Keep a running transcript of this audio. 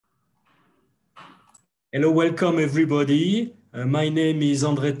Hello, welcome everybody. My name is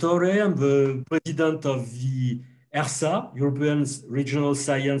André Torre. I'm the president of the ERSA, European Regional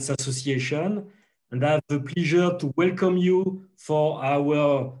Science Association, and I have the pleasure to welcome you for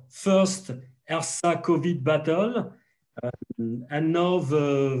our first ERSA Covid Battle. And now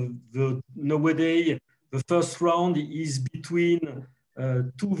nowadays, the first round is between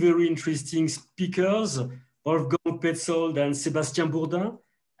two very interesting speakers, Wolfgang Petzold and Sébastien Bourdin.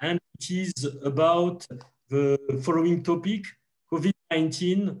 And it is about the following topic,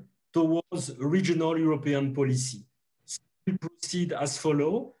 COVID-19 towards regional European policy. So we'll proceed as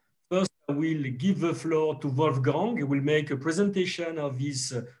follows. First, I will give the floor to Wolfgang. He will make a presentation of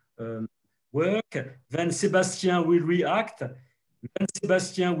his work. Then Sébastien will react. Then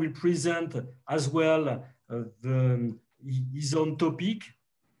Sébastien will present as well his own topic.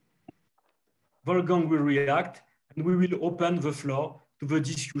 Wolfgang will react, and we will open the floor to the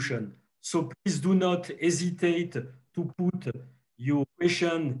discussion. So please do not hesitate to put your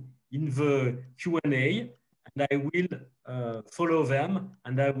question in the Q&A, and I will follow them,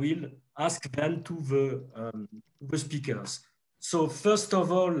 and I will ask them to the speakers. So first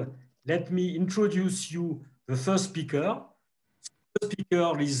of all, let me introduce you the first speaker. The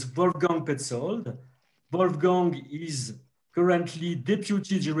speaker is Wolfgang Petzold. Wolfgang is currently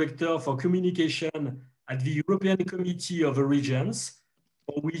Deputy Director for Communication at the European Committee of the Regions,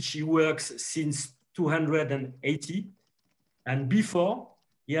 for which he works since 2080. And before,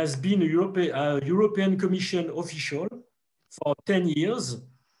 he has been a European Commission official for 10 years,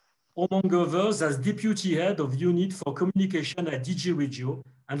 among others as Deputy Head of Unit for Communication at DG Regio,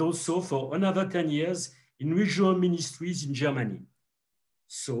 and also for another 10 years in regional ministries in Germany.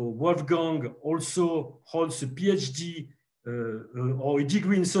 So Wolfgang also holds a PhD or a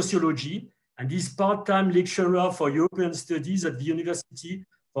degree in sociology, and is part-time lecturer for European Studies at the University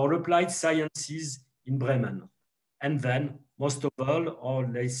for Applied Sciences in Bremen. And then, most of all, or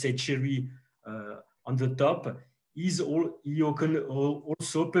let's say cherry on the top, he can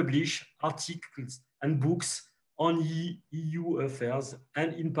also publish articles and books on EU affairs,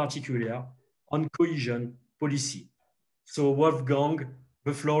 and in particular on cohesion policy. So Wolfgang,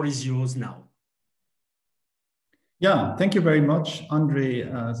 the floor is yours now. Yeah, thank you very much, André,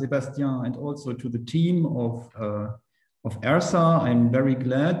 Sébastien, and also to the team of ERSA. I'm very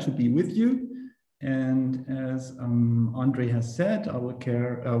glad to be with you. And as André has said, I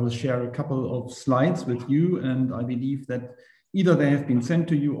will share a couple of slides with you, and I believe that either they have been sent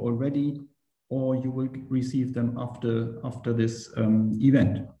to you already, or you will receive them after this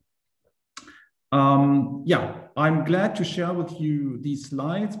event. Yeah, I'm glad to share with you these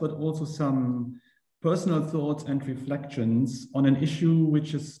slides, but also some personal thoughts and reflections on an issue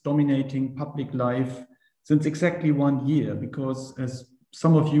which is dominating public life since exactly 1 year, because as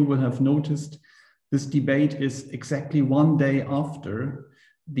some of you will have noticed, this debate is exactly 1 day after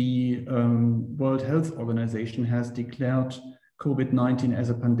the World Health Organization has declared COVID-19 as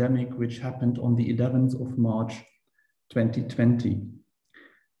a pandemic, which happened on the 11th of March, 2020.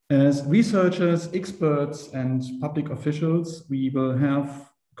 As researchers, experts, and public officials, we will have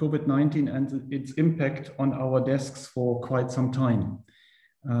COVID-19 and its impact on our desks for quite some time.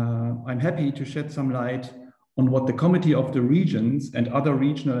 I'm happy to shed some light on what the Committee of the Regions and other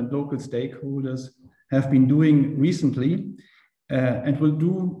regional and local stakeholders have been doing recently and will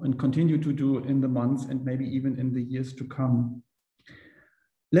do and continue to do in the months and maybe even in the years to come.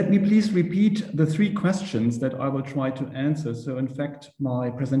 Let me please repeat the 3 questions that I will try to answer. So in fact, my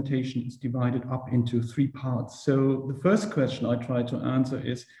presentation is divided up into 3 parts. So the first question I try to answer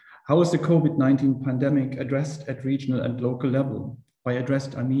is, how is the COVID-19 pandemic addressed at regional and local level? By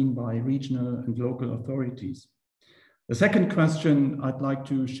addressed, I mean by regional and local authorities. The second question I'd like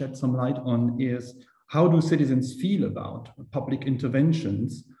to shed some light on is, how do citizens feel about public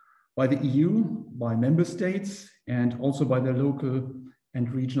interventions by the EU, by member states, and also by their local and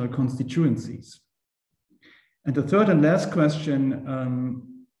regional constituencies? And the third and last question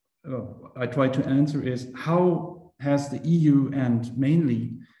I try to answer is, how has the EU, and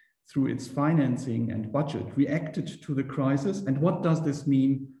mainly through its financing and budget, reacted to the crisis, and what does this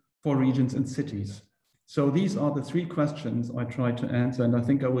mean for regions and cities? So these are the 3 questions I try to answer, and I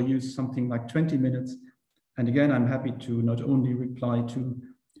think I will use something like 20 minutes. And again, I'm happy to not only reply to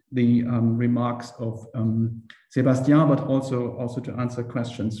the remarks of Sébastien, but also to answer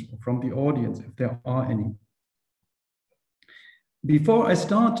questions from the audience, if there are any. Before I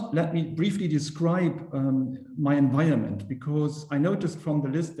start, let me briefly describe my environment, because I noticed from the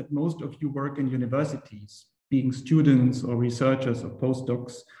list that most of you work in universities, being students or researchers or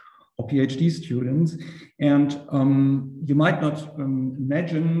postdocs or PhD students. And you might not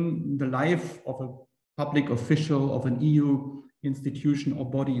imagine the life of a public official of an EU institution or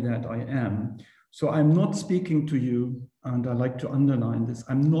body that I am. So I'm not speaking to you, and I like to underline this,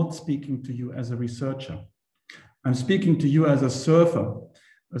 I'm not speaking to you as a researcher. I'm speaking to you as a surfer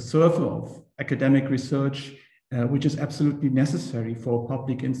of academic research, which is absolutely necessary for a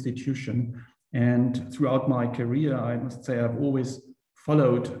public institution. And throughout my career, I must say I've always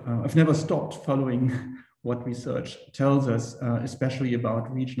followed, I've never stopped following what research tells us, especially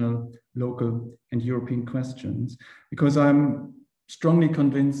about regional, local, and European questions, because I'm strongly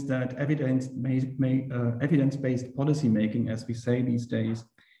convinced that evidence-based policy making, as we say these days,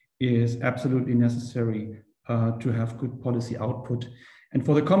 is absolutely necessary to have good policy output. And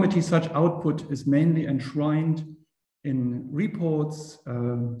for the committee, such output is mainly enshrined in reports,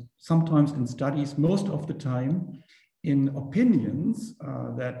 sometimes in studies, most of the time in opinions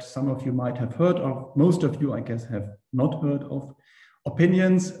that some of you might have heard of, most of you, I guess, have not heard of,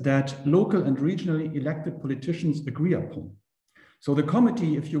 opinions that local and regionally elected politicians agree upon. So the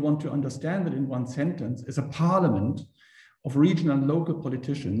committee, if you want to understand it in one sentence, is a parliament of regional and local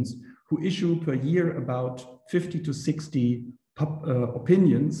politicians who issue per year about 50 to 60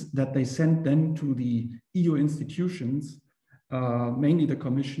 opinions that they send then to the EU institutions, mainly the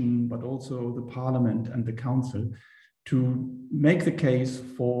Commission, but also the Parliament and the Council, to make the case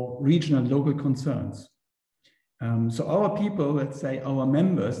for regional and local concerns. So our people, let's say our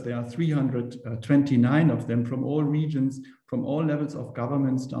members, there are 329 of them from all regions, from all levels of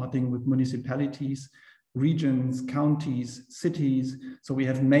government, starting with municipalities, regions, counties, cities. So we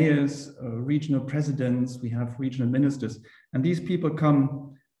have mayors, regional presidents, we have regional ministers. And these people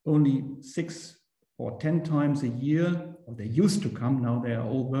come only 6 or 10 times a year, or they used to come, now they are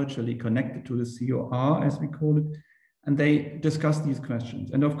all virtually connected to the COR, as we call it, and they discuss these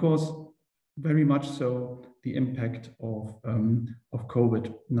questions. And of course, very much so, the impact of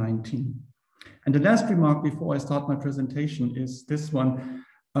COVID-19. And the last remark before I start my presentation is this one.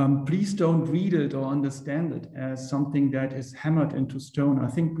 Please don't read it or understand it as something that is hammered into stone. I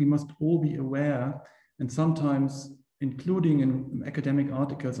think we must all be aware, and sometimes, including in academic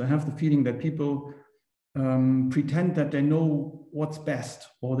articles, I have the feeling that people pretend that they know what's best,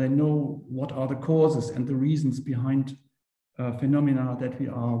 or they know what are the causes and the reasons behind phenomena that we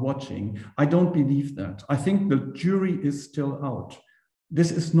are watching. I don't believe that. I think the jury is still out. This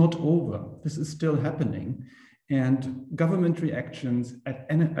is not over. This is still happening. And government reactions at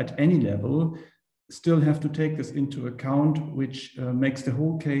any level still have to take this into account, which makes the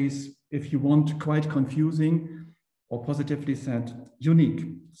whole case, if you want, quite confusing, or positively said, unique.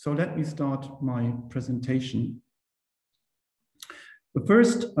 So let me start my presentation. The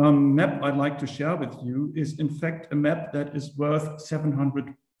first map I'd like to share with you is, in fact, a map that is worth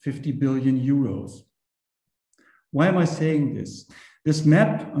 750 billion euros. Why am I saying this? This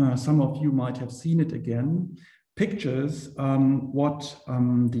map, some of you might have seen it again, pictures what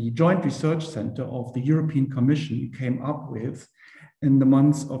the Joint Research Center of the European Commission came up with in the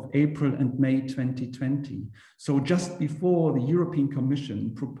months of April and May 2020. So just before the European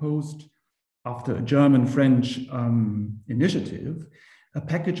Commission proposed, after a German-French initiative, a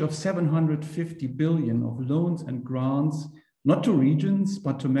package of 750 billion of loans and grants, not to regions,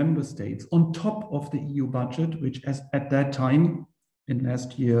 but to member states, on top of the EU budget, which at that time, in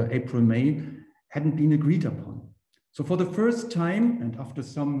last year, April, May, hadn't been agreed upon. So for the first time, and after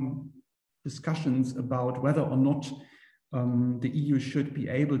some discussions about whether or not the EU should be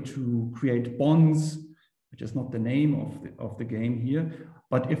able to create bonds, which is not the name of the game here,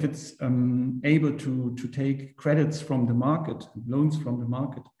 but if it's able to take credits from the market, loans from the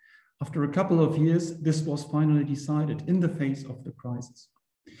market, after a couple of years, this was finally decided in the face of the crisis.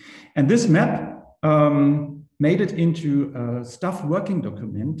 And this map made it into a staff working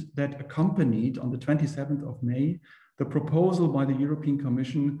document that accompanied, on the 27th of May, the proposal by the European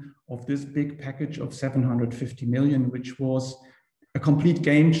Commission of this big package of 750 million, which was a complete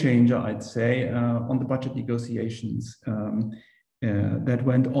game changer, I'd say, on the budget negotiations that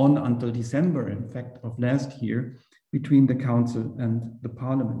went on until December, in fact, of last year, between the Council and the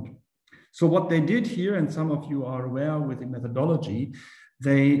Parliament. So what they did here, and some of you are aware with the methodology,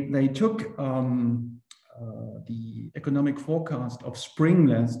 they took the economic forecast of spring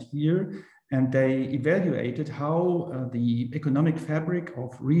last year, and they evaluated how the economic fabric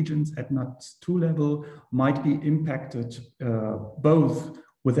of regions at NUTS 2 level might be impacted both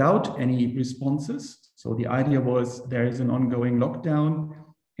without any responses. So the idea was there is an ongoing lockdown,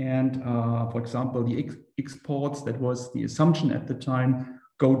 and for example, the exports, that was the assumption at the time,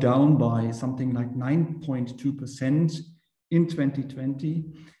 go down by something like 9.2% in 2020.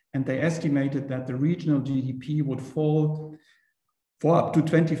 And they estimated that the regional GDP would fall for up to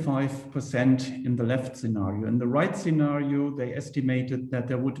 25% in the left scenario. In the right scenario, they estimated that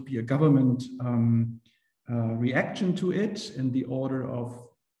there would be a government reaction to it in the order of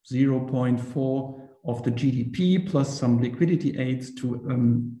 0.4 of the GDP plus some liquidity aids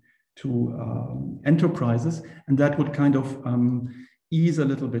to enterprises, and that would kind of ease a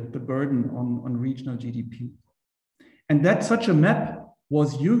little bit the burden on regional GDP. And that such a map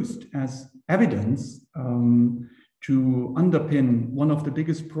was used as evidence to underpin one of the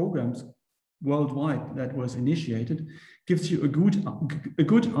biggest programs worldwide that was initiated, gives you a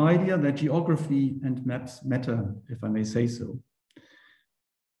good idea that geography and maps matter, if I may say so.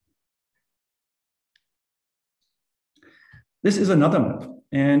 This is another map,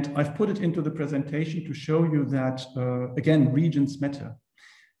 and I've put it into the presentation to show you that, again, regions matter.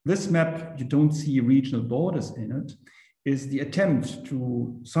 This map, you don't see regional borders in it, is the attempt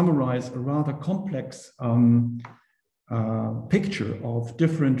to summarize a rather complex picture of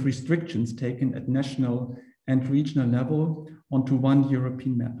different restrictions taken at national and regional level onto one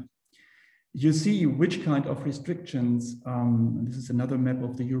European map. You see which kind of restrictions, this is another map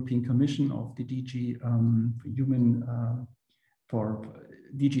of the European Commission of the DG for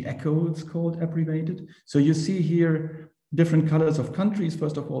DG ECHO, it's called, abbreviated. So you see here different colors of countries.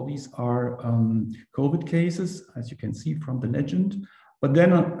 First of all, these are COVID cases, as you can see from the legend. But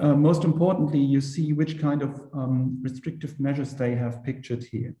then most importantly, you see which kind of restrictive measures they have pictured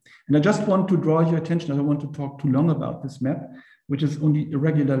here. And I just want to draw your attention. I don't want to talk too long about this map, which is only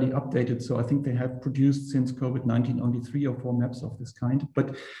irregularly updated. So I think they have produced since COVID-19 only 3 or 4 maps of this kind.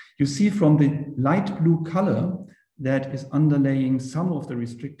 But you see from the light blue color that is underlaying some of the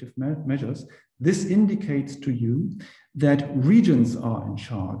restrictive measures, this indicates to you that regions are in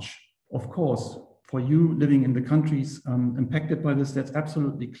charge. Of course, for you living in the countries impacted by this, that's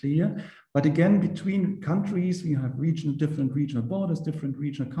absolutely clear. But again, between countries, we have different regional borders, different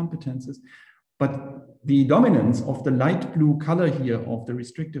regional competences. But the dominance of the light blue color here of the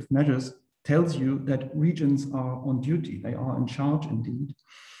restrictive measures tells you that regions are on duty. They are in charge indeed.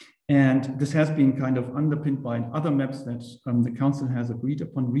 And this has been kind of underpinned by other maps that the Council has agreed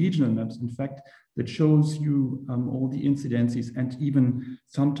upon, regional maps, in fact, that shows you all the incidences and even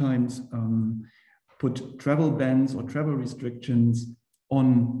sometimes put travel bans or travel restrictions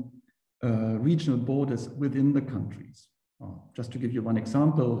on regional borders within the countries. Just to give you one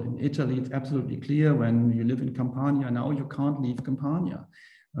example, in Italy, it's absolutely clear when you live in Campania now, you can't leave Campania,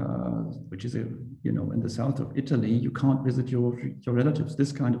 which is, in the south of Italy, you can't visit your relatives,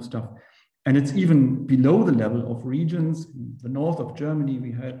 this kind of stuff. And it's even below the level of regions. In the north of Germany,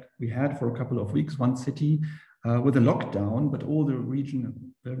 we had for a couple of weeks one city with a lockdown, but all the regional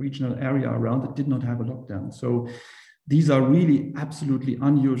area around it did not have a lockdown. So these are really absolutely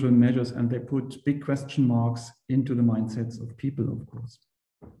unusual measures, and they put big question marks into the mindsets of people, of course.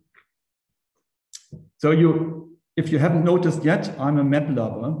 So if you haven't noticed yet, I'm a map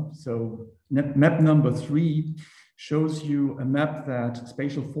lover. So map number 3 shows you a map that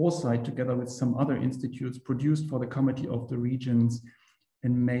Spatial Foresight, together with some other institutes, produced for the Committee of the Regions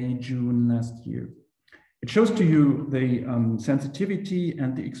in May, June last year. It shows to you the sensitivity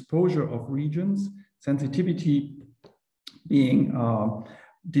and the exposure of regions, sensitivity being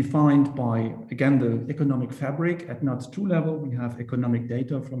defined by, again, the economic fabric. At NUTS 2 level, we have economic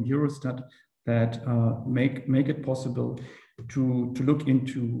data from Eurostat that make it possible to look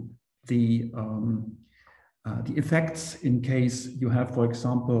into the effects in case you have, for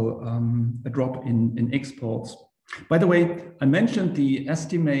example, a drop in exports. By the way, I mentioned the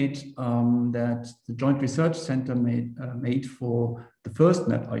estimate that the Joint Research Center made for the first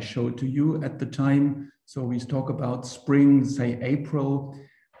map I showed to you at the time. So we talk about spring, say April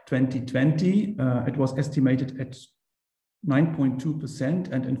 2020. It was estimated at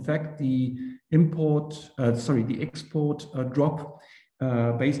 9.2%, and in fact, the export drop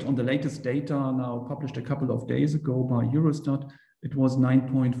based on the latest data now published a couple of days ago by Eurostat, it was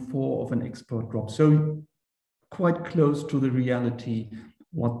 9.4 of an export drop. So quite close to the reality,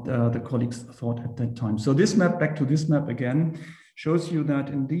 what the colleagues thought at that time. So this map, back to this map again, shows you that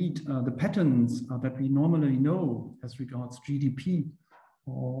indeed the patterns that we normally know as regards GDP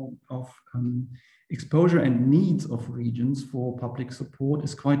of exposure and needs of regions for public support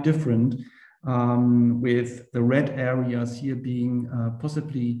is quite different, with the red areas here being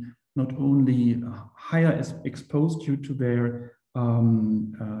possibly not only higher exposed due to their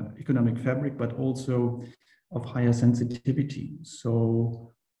economic fabric, but also of higher sensitivity.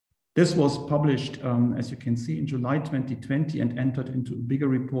 So this was published, as you can see, in July 2020 and entered into a bigger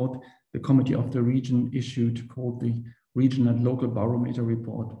report the Committee of the Region issued, called the Regional and Local Barometer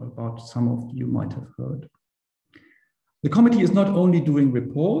Report, about some of you might have heard. The committee is not only doing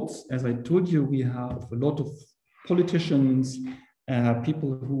reports. As I told you, we have a lot of politicians,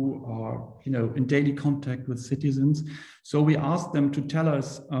 people who are, in daily contact with citizens. So we asked them to tell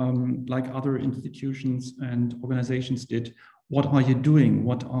us, like other institutions and organizations did, what are you doing?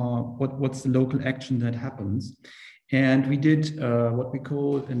 What's the local action that happens? And we did what we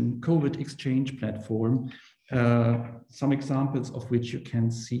call a COVID exchange platform, some examples of which you can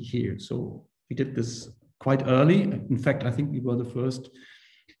see here. So we did this quite early. In fact, I think we were the first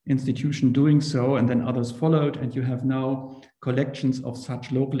institution doing so, and then others followed. And you have now collections of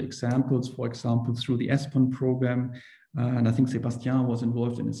such local examples, for example, through the ESPON program. And I think Sébastien was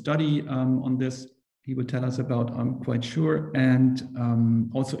involved in a study on this. He will tell us about, I'm quite sure. And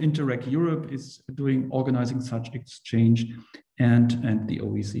also Interact Europe is organizing such exchange, and the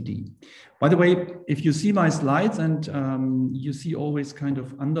OECD. By the way, if you see my slides, and you see always kind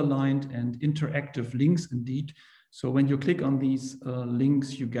of underlined and interactive links indeed. So when you click on these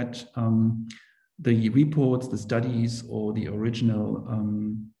links, you get the reports, the studies, or the original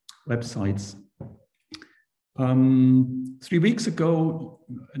websites. 3 weeks ago,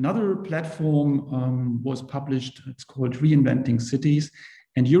 another platform was published. It's called Reinventing Cities,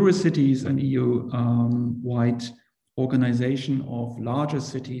 and EuroCities, an EU-wide organization of larger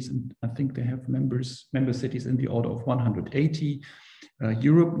cities, and I think they have member cities in the order of 180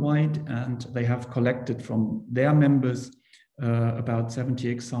 Europe-wide, and they have collected from their members about 70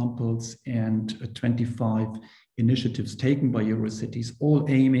 examples and 25 initiatives taken by EuroCities, all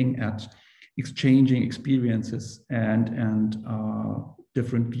aiming at exchanging experiences and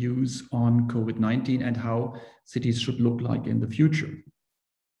different views on COVID-19 and how cities should look like in the future.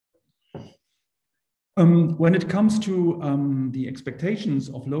 When it comes to the expectations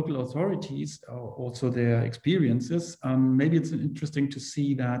of local authorities, also their experiences, maybe it's interesting to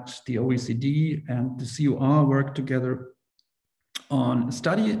see that the OECD and the COR work together on a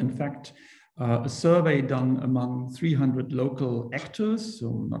study. In fact, a survey done among 300 local actors,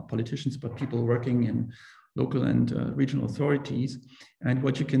 so not politicians, but people working in local and regional authorities. And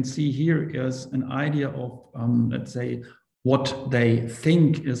what you can see here is an idea of, let's say, what they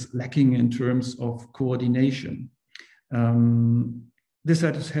think is lacking in terms of coordination. This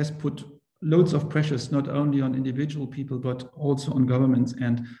has put loads of pressures, not only on individual people, but also on governments.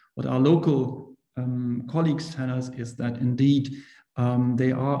 And what our local colleagues tell us is that indeed,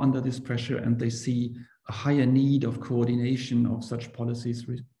 they are under this pressure, and they see a higher need of coordination of such policy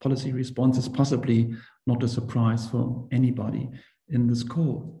responses, possibly not a surprise for anybody in this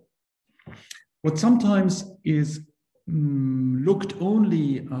call. What sometimes is looked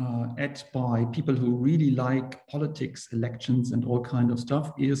only at by people who really like politics, elections, and all kind of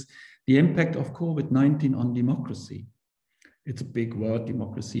stuff is the impact of COVID-19 on democracy. It's a big word,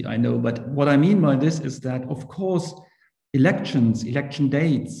 democracy, I know, but what I mean by this is that, of course, elections, election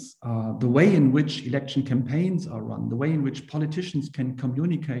dates, the way in which election campaigns are run, the way in which politicians can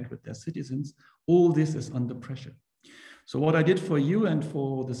communicate with their citizens, all this is under pressure. So what I did for you, and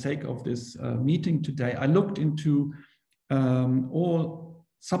for the sake of this meeting today, I looked into all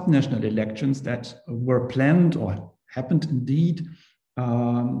subnational elections that were planned or happened indeed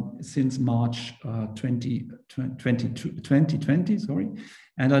since March 2020, sorry.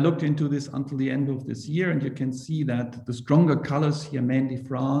 And I looked into this until the end of this year, and you can see that the stronger colors here, mainly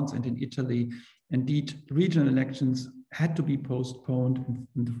France and in Italy, indeed regional elections had to be postponed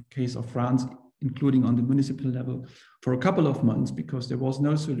in the case of France, including on the municipal level, for a couple of months, because there was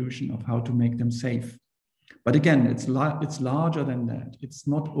no solution of how to make them safe. But again, it's larger than that. It's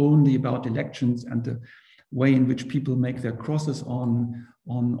not only about elections and the way in which people make their crosses on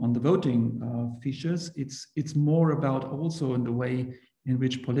the voting fiches. It's more about also in the way in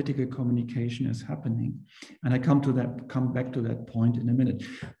which political communication is happening. And I come back to that point in a minute.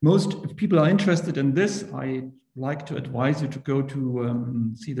 If people are interested in this, I like to advise you to go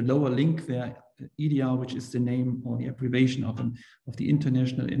to see the lower link there, EDR, which is the name or the abbreviation of the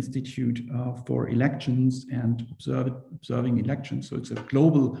International Institute for Elections and Observing Elections. So it's a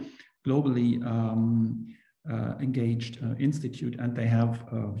globally engaged institute, and they have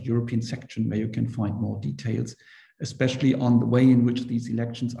a European section where you can find more details, especially on the way in which these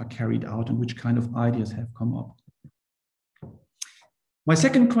elections are carried out and which kind of ideas have come up. My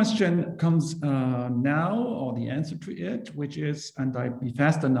second question comes now, or the answer to it, which is, and I'll be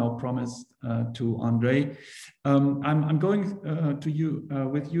faster now, promised to Andre. I'm going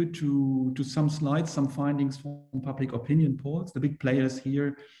with you to some slides, some findings from public opinion polls. The big players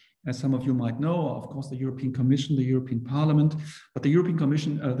here, as some of you might know, are of course the European Commission, the European Parliament, but the European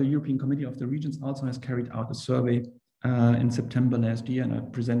Commission, the European Committee of the Regions also has carried out a survey in September last year, and I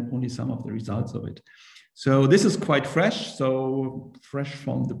present only some of the results of it. So this is quite fresh, so fresh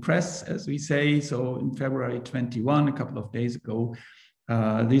from the press, as we say. So in February 21, a couple of days ago,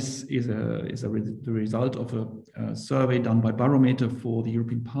 this is the result of a survey done by Barometer for the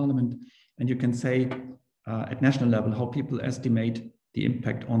European Parliament. And you can say at national level how people estimate the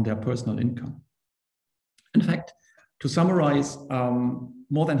impact on their personal income. In fact, to summarize,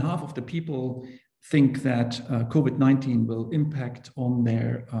 more than half of the people think that COVID-19 will impact on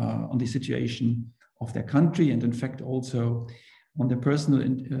the situation of their country, and in fact also on their personal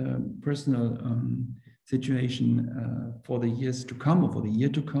situation for the years to come, or for the year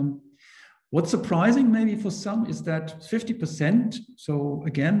to come. What's surprising maybe for some is that 50%, so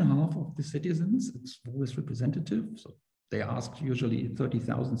again, half of the citizens, it's always representative, so they asked usually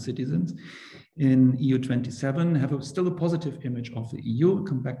 30,000 citizens in EU 27, have still a positive image of the EU. I'll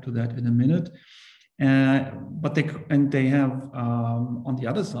come back to that in a minute. But they have, on the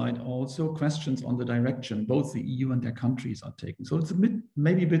other side, also questions on the direction both the EU and their countries are taking. So it's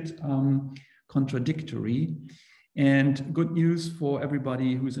maybe a bit contradictory. And good news for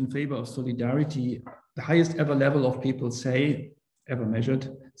everybody who's in favor of solidarity. The highest ever level of people ever measured,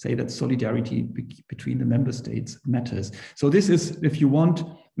 say that solidarity between the member states matters. So this is, if you want,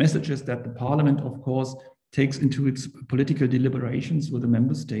 messages that the parliament, of course, takes into its political deliberations with the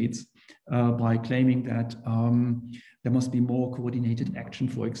member states by claiming that there must be more coordinated action,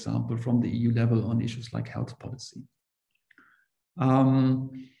 for example, from the EU level on issues like health policy.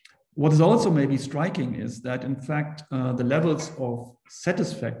 What is also maybe striking is that, in fact, the levels of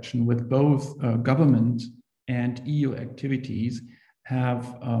satisfaction with both government and EU activities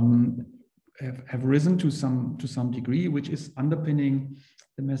have risen to some degree, which is underpinning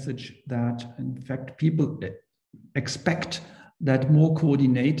the message that, in fact, people expect that more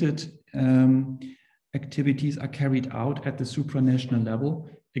coordinated activities are carried out at the supranational level.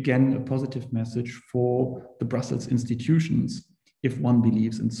 Again, a positive message for the Brussels institutions, if one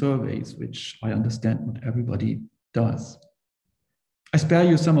believes in surveys, which I understand not everybody does. I spare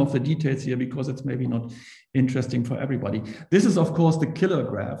you some of the details here because it's maybe not interesting for everybody. This is, of course, the killer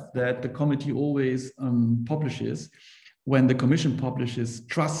graph that the committee always publishes when the Commission publishes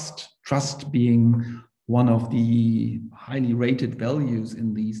trust being one of the highly rated values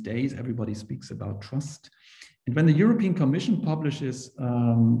in these days. Everybody speaks about trust. And when the European Commission publishes,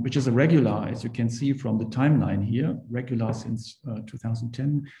 which is a regular, as you can see from the timeline here, regular since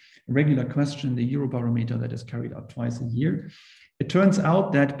 2010, a regular question, the Eurobarometer that is carried out twice a year, it turns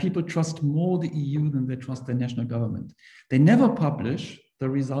out that people trust more the EU than they trust their national government. They never publish the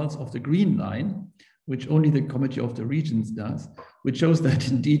results of the green line, which only the Committee of the Regions does, which shows that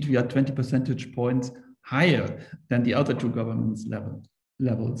indeed we are 20 percentage points higher than the other two governments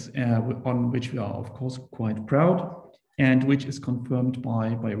levels, on which we are, of course, quite proud, and which is confirmed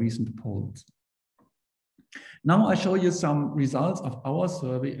by recent polls. Now I show you some results of our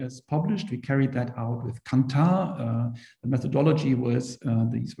survey as published. We carried that out with Kantar. The methodology was,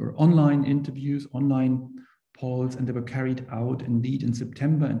 these were online interviews, online polls, and they were carried out indeed in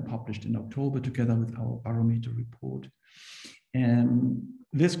September and published in October together with our barometer report. And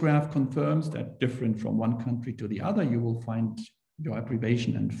this graph confirms that, different from one country to the other, you will find your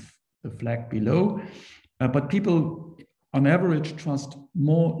abbreviation and the flag below. But people, on average, trust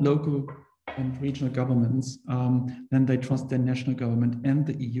more local and regional governments than they trust their national government and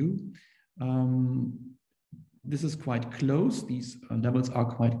the EU. This is quite close. These levels are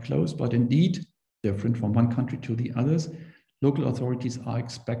quite close, but indeed different from one country to the others. Local authorities are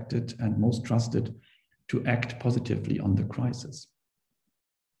expected and most trusted to act positively on the crisis.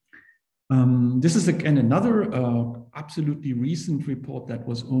 This is again another absolutely recent report that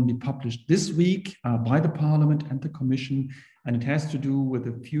was only published this week by the Parliament and the Commission, and it has to do with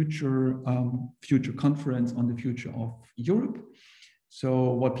the future conference on the future of Europe. So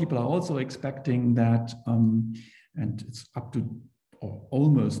what people are also expecting that, and it's up to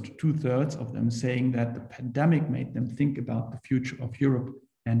almost 2/3 of them saying that the pandemic made them think about the future of Europe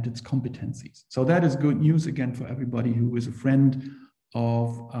and its competencies. So that is good news again for everybody who is a friend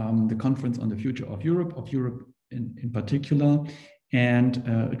of the conference on the future of Europe in particular. And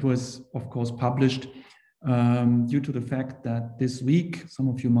it was, of course, published due to the fact that this week, some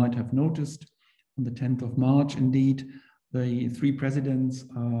of you might have noticed, on the 10th of March, indeed, the three presidents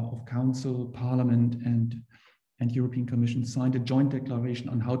of Council, Parliament, and European Commission signed a joint declaration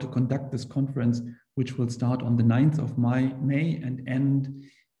on how to conduct this conference, which will start on the 9th of May and end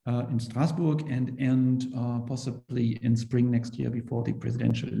in Strasbourg and end possibly in spring next year before the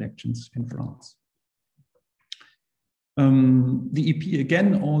presidential elections in France. The EP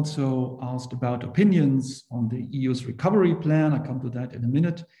again also asked about opinions on the EU's recovery plan. I'll come to that in a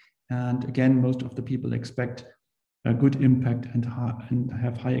minute. And again, most of the people expect a good impact and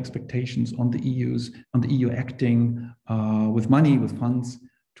have high expectations on the EU acting with money, with funds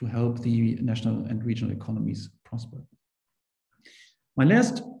to help the national and regional economies prosper. My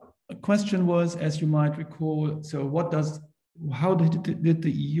last question was, as you might recall, so how did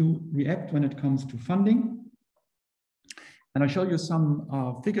the EU react when it comes to funding? And I'll show you some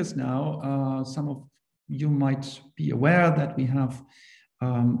figures now. Some of you might be aware that we have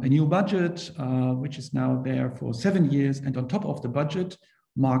a new budget, which is now there for 7 years. And on top of the budget,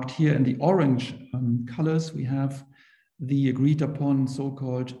 marked here in the orange colors, we have the agreed upon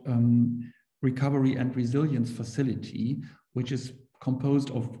so-called Recovery and Resilience Facility, which is composed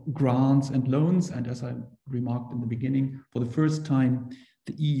of grants and loans. And as I remarked in the beginning, for the first time,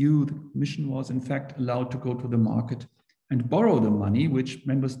 the EU, the Commission was in fact allowed to go to the market and borrow the money, which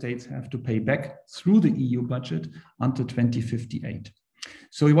member states have to pay back through the EU budget until 2058.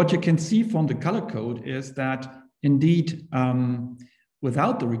 So what you can see from the color code is that indeed,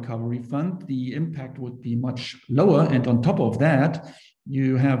 without the recovery fund, the impact would be much lower. And on top of that,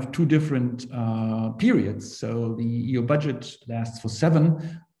 you have two different periods. So the EU budget lasts for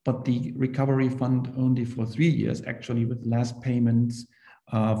 7, but the recovery fund only for 3 years, actually with last payments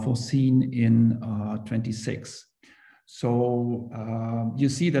foreseen in 26. So you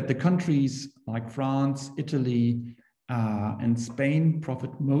see that the countries like France, Italy, and Spain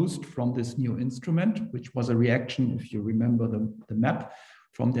profit most from this new instrument, which was a reaction, if you remember the map,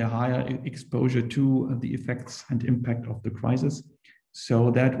 from their higher exposure to the effects and impact of the crisis.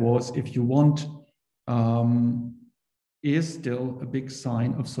 So that was, if you want, is still a big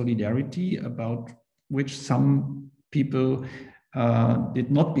sign of solidarity, about which some people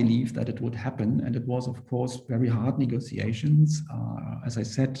did not believe that it would happen. And it was, of course, very hard negotiations. As I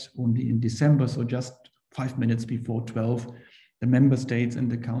said, only in December, so just 5 minutes before 12, the member states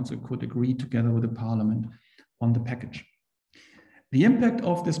and the council could agree together with the parliament on the package. The impact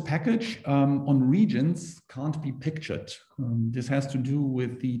of this package on regions can't be pictured. This has to do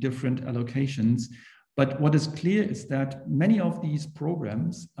with the different allocations. But what is clear is that many of these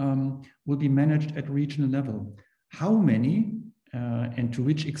programs will be managed at regional level. How many and to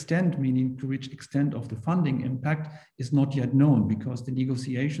which extent, meaning to which extent of the funding impact, is not yet known, because the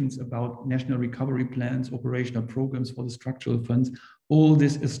negotiations about national recovery plans, operational programs for the structural funds, all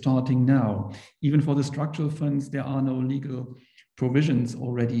this is starting now. Even for the structural funds, there are no legal provisions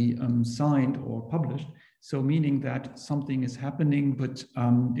already signed or published. So meaning that something is happening, but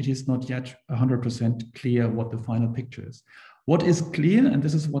it is not yet 100% clear what the final picture is. What is clear, and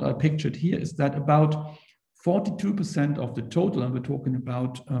this is what I pictured here, is that about 42% of the total, and we're talking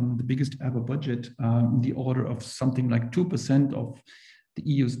about the biggest ever budget, in the order of something like 2% of the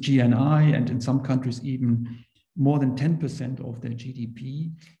EU's GNI, and in some countries even more than 10% of their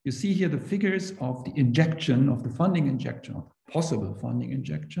GDP. You see here the figures of the injection, of the funding injection, of possible funding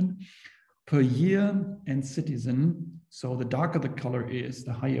injection per year and citizen. So the darker the color is,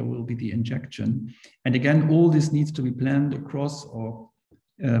 the higher will be the injection. And again, all this needs to be planned across or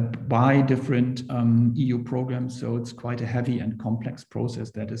by different EU programs. So it's quite a heavy and complex process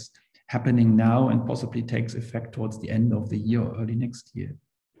that is happening now and possibly takes effect towards the end of the year or early next year.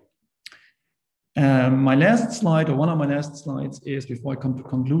 My last slide, or one of my last slides, is, before I come to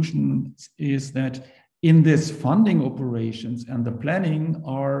conclusions, is that in this funding operations and the planning,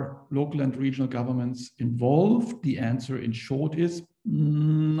 are local and regional governments involved? The answer in short is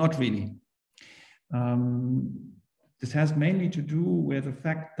not really. This has mainly to do with the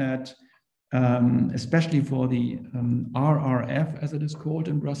fact that, especially for the RRF, as it is called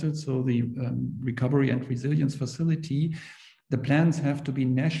in Brussels, so the Recovery and Resilience Facility, the plans have to be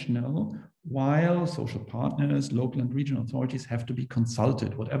national, while social partners, local and regional authorities have to be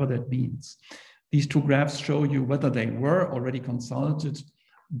consulted, whatever that means. These two graphs show you whether they were already consulted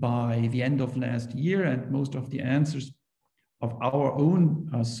by the end of last year, and most of the answers of our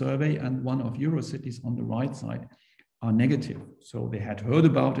own survey and one of Eurocities on the right side are negative. So they had heard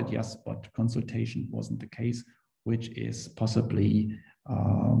about it, yes, but consultation wasn't the case, which is possibly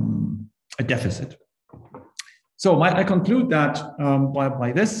a deficit. So I conclude that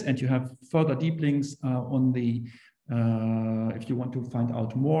by this, and you have further deep links on the, if you want to find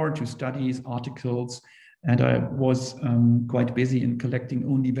out more, to studies, articles, and I was quite busy in collecting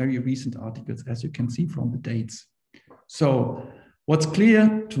only very recent articles, as you can see from the dates. So what's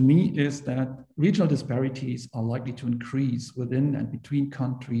clear to me is that regional disparities are likely to increase within and between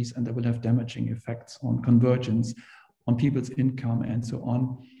countries, and they will have damaging effects on convergence, on people's income, and so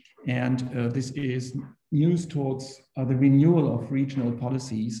on. And this is news towards the renewal of regional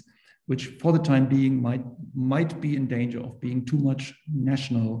policies, which for the time being might be in danger of being too much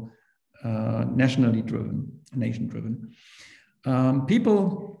national nationally driven, nation-driven.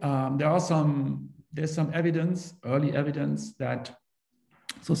 There's some evidence, early evidence, that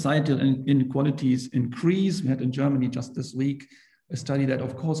societal inequalities increase. We had in Germany just this week a study that,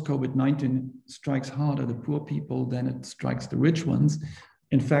 of course, COVID-19 strikes harder the poor people than it strikes the rich ones.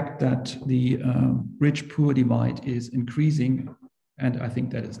 In fact, that the rich-poor divide is increasing, and I think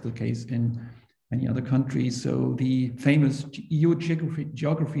that is the case in many other countries. So the famous EU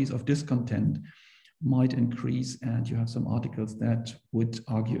geographies of discontent might increase, and you have some articles that would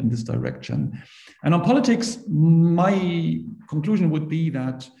argue in this direction. And on politics, my conclusion would be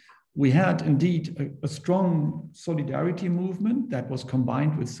that we had indeed a strong solidarity movement that was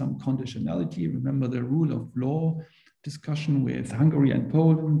combined with some conditionality. Remember the rule of law discussion with Hungary and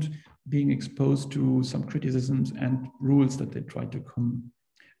Poland being exposed to some criticisms and rules that they tried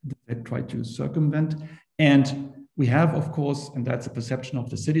to circumvent. And we have, of course, and that's a perception of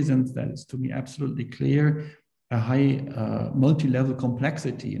the citizens that is to me absolutely clear, a high multi-level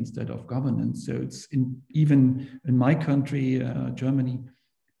complexity instead of governance. So it's even in my country, Germany,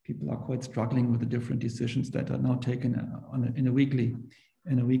 people are quite struggling with the different decisions that are now taken in a weekly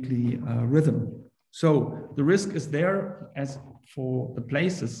rhythm. So the risk is there, as for the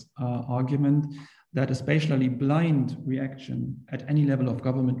places argument, that a spatially blind reaction at any level of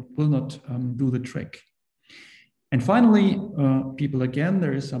government will not do the trick. And finally, people, again,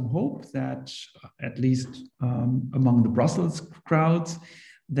 there is some hope that, at least among the Brussels crowds,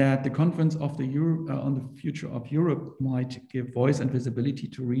 that the conference of on the future of Europe might give voice and visibility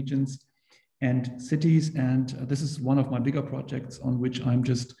to regions and cities. And this is one of my bigger projects on which I'm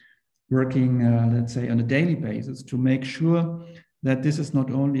just working, let's say, on a daily basis to make sure that this is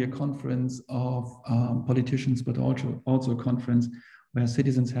not only a conference of politicians, but also a conference where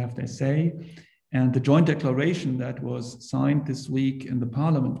citizens have their say. And the joint declaration that was signed this week in the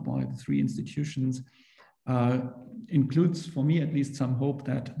parliament by the three institutions includes, for me at least, some hope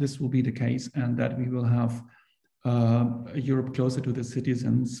that this will be the case and that we will have a Europe closer to the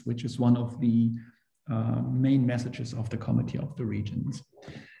citizens, which is one of the main messages of the Committee of the Regions.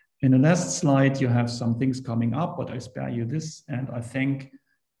 In the last slide, you have some things coming up, but I spare you this. And I thank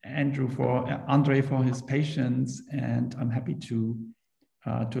Andre for his patience, and I'm happy to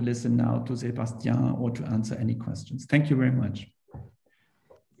listen now to Sébastien or to answer any questions. Thank you very much.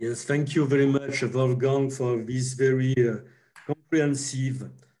 Yes, thank you very much, Wolfgang, for this very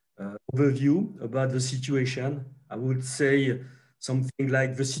comprehensive overview about the situation. I would say something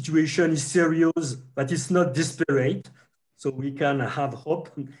like the situation is serious, but it's not desperate. So we can have hope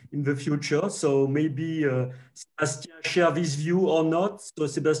in the future. So maybe Sébastien share this view or not. So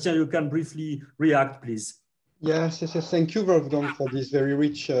Sébastien, you can briefly react, please. Yes. Thank you, Wolfgang, for this very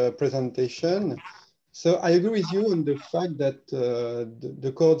rich presentation. So I agree with you on the fact that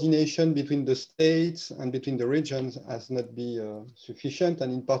the coordination between the states and between the regions has not been sufficient.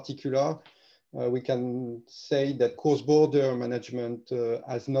 And in particular, we can say that cross-border management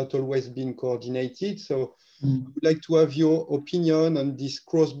has not always been coordinated. So I would like to have your opinion on this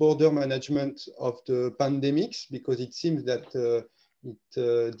cross-border management of the pandemics, because it seems that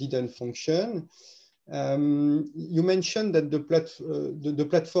it didn't function. You mentioned that the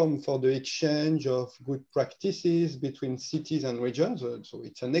platform for the exchange of good practices between cities and regions, so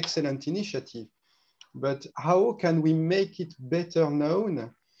it's an excellent initiative. But how can we make it better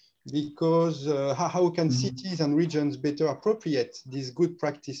known? Because how can cities and regions better appropriate these good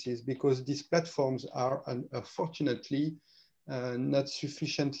practices? Because these platforms are unfortunately not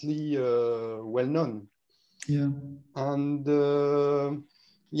sufficiently well known. Yeah. And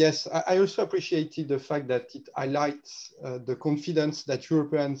yes, I also appreciated the fact that it highlights the confidence that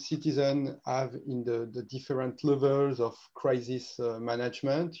European citizens have in the different levels of crisis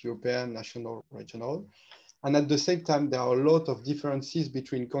management, European, national, regional. And at the same time, there are a lot of differences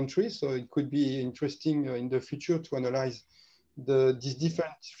between countries. So it could be interesting in the future to analyze these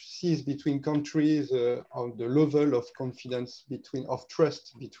differences between countries on the level of confidence of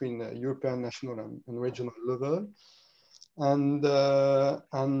trust between European, national, and regional level. And the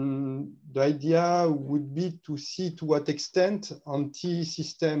idea would be to see to what extent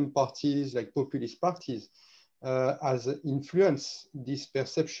anti-system parties, like populist parties, has influenced this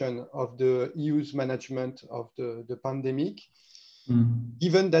perception of the EU's management of the pandemic,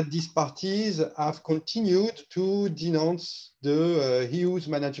 given that these parties have continued to denounce the EU's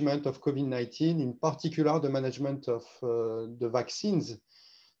management of COVID-19, in particular the management of the vaccines.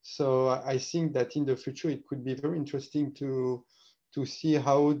 So I think that in the future it could be very interesting to see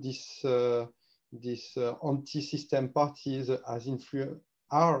how this anti-system parties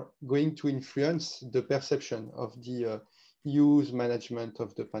are going to influence the perception of the use management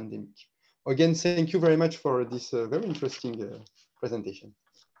of the pandemic. Again, thank you very much for this very interesting presentation.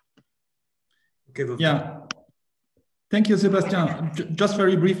 Okay, yeah. Thank you, Sébastien. Just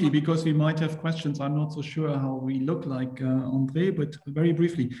very briefly, because we might have questions. I'm not so sure how we look like, André, but very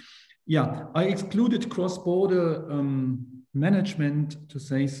briefly. Yeah, I excluded cross-border management, to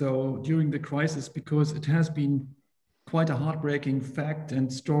say so, during the crisis, because it has been quite a heartbreaking fact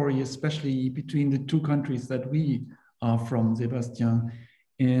and story, especially between the two countries that we are from, Sébastien.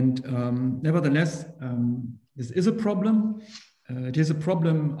 And nevertheless, this is a problem. It is a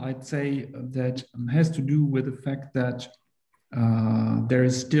problem, I'd say, that has to do with the fact that there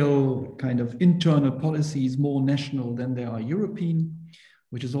is still kind of internal policies more national than they are European,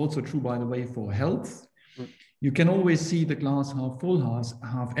 which is also true, by the way, for health. You can always see the glass half full,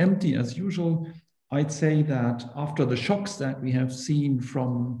 half empty, as usual. I'd say that after the shocks that we have seen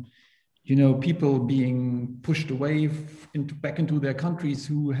from, you know, people being pushed away back into their countries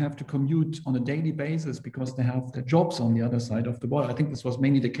who have to commute on a daily basis because they have their jobs on the other side of the border. I think this was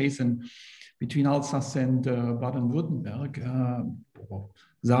mainly the case between Alsace and Baden-Württemberg,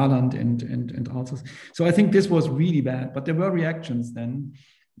 Saarland and Alsace. So I think this was really bad, but there were reactions then,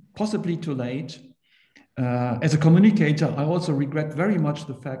 possibly too late. As a communicator, I also regret very much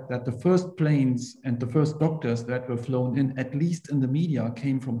the fact that the first planes and the first doctors that were flown in, at least in the media,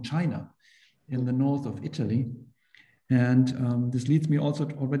 came from China in the north of Italy. And this leads me also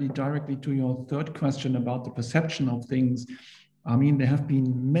already directly to your third question about the perception of things. I mean, there have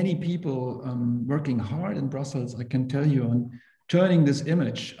been many people working hard in Brussels, I can tell you, on turning this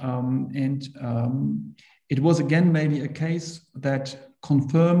image. It was again maybe a case that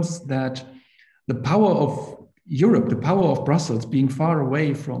confirms that the power of Europe, the power of Brussels being far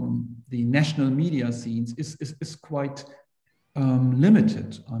away from the national media scenes is quite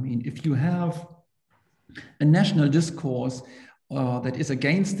limited. I mean, if you have a national discourse that is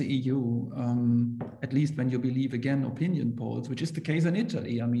against the EU, at least when you believe, again, opinion polls, which is the case in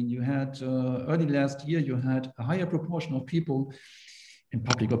Italy. I mean, you had early last year, you had a higher proportion of people in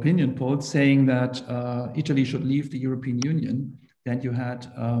public opinion polls saying that Italy should leave the European Union. Then you had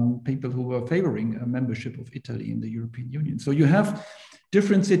people who were favoring a membership of Italy in the European Union. So you have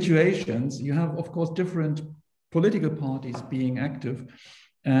different situations. You have, of course, different political parties being active,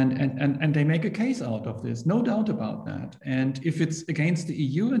 and they make a case out of this, no doubt about that. And if it's against the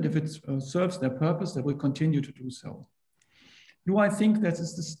EU and if it serves their purpose, they will continue to do so. Do I think that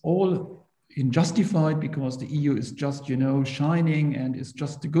is this all unjustified because the EU is just, you know, shining and is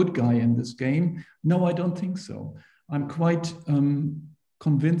just the good guy in this game? No, I don't think so. I'm quite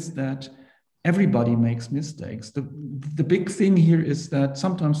convinced that everybody makes mistakes. The big thing here is that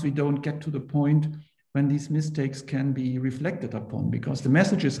sometimes we don't get to the point when these mistakes can be reflected upon, because the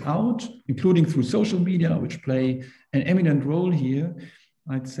message is out, including through social media, which play an eminent role here,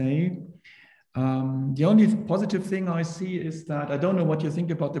 I'd say. The only positive thing I see is that I don't know what you think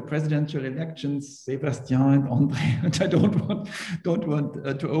about the presidential elections, Sébastien and André, and I don't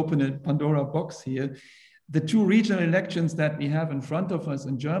want to open a Pandora box here. The two regional elections that we have in front of us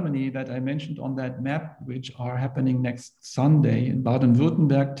in Germany that I mentioned on that map, which are happening next Sunday in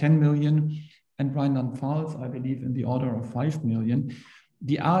Baden-Württemberg, 10 million, and Rheinland-Pfalz, I believe, in the order of 5 million.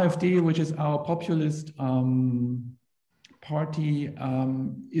 The AfD, which is our populist party,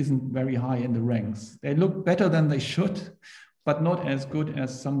 isn't very high in the ranks. They look better than they should, but not as good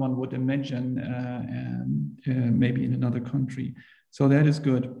as someone would imagine maybe in another country. So that is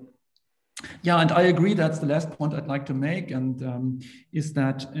good. Yeah, and I agree, that's the last point I'd like to make, and is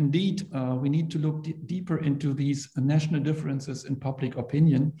that indeed we need to look deeper into these national differences in public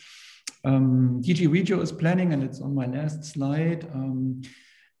opinion. DG Regio is planning, and it's on my last slide,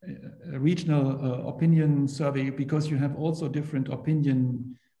 a regional opinion survey, because you have also different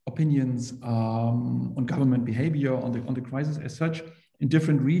opinions on government behavior, on the crisis as such, in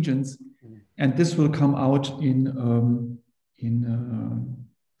different regions, and this will come out in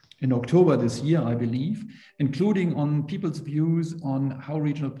October this year, I believe, including on people's views on how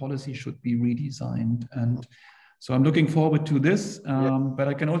regional policy should be redesigned. And so I'm looking forward to this, but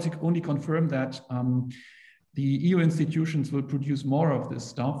I can also only confirm that the EU institutions will produce more of this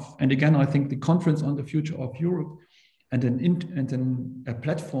stuff. And again, I think the Conference on the Future of Europe and a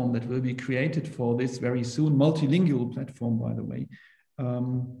platform that will be created for this very soon, multilingual platform, by the way,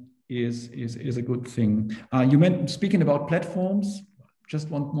 is a good thing. You meant, speaking about platforms, just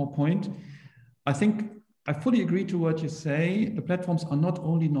one more point. I think I fully agree to what you say. The platforms are not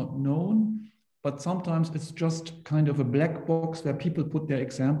only not known, but sometimes it's just kind of a black box where people put their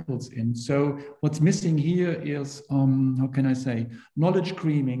examples in. So what's missing here is, how can I say, knowledge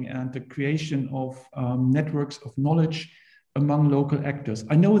creaming and the creation of networks of knowledge among local actors.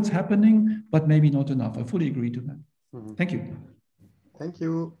 I know it's happening, but maybe not enough. I fully agree to that. Mm-hmm. Thank you. Thank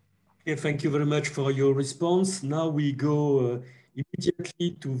you. Okay, thank you very much for your response. Now we go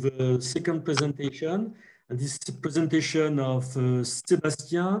immediately to the second presentation, and this is a presentation of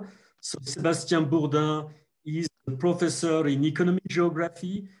Sébastien. So Sébastien Bourdin is a professor in economic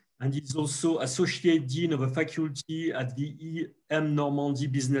geography, and he's also associate dean of a faculty at the Normandy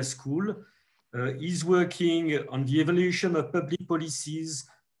Business School. He's working on the evaluation of public policies,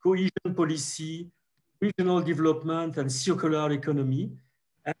 cohesion policy, regional development, and circular economy.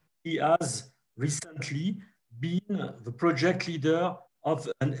 He has recently been the project leader of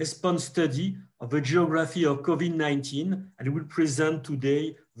an ESPON study of the geography of COVID-19, and will present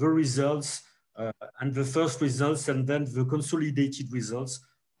today the results and the first results and then the consolidated results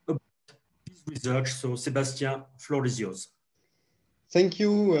about his research. So Sébastien, floor is yours. Thank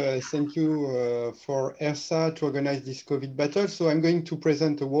you for ERSA to organize this COVID battle. So I'm going to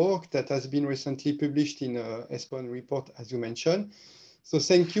present a work that has been recently published in ESPON report, as you mentioned. So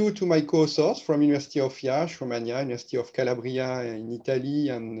thank you to my co-authors from University of Liège, Romania, University of Calabria in Italy,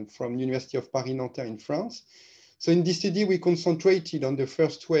 and from University of Paris-Nanterre in France. So in this study, we concentrated on the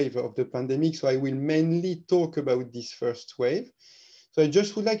first wave of the pandemic. So I will mainly talk about this first wave. So I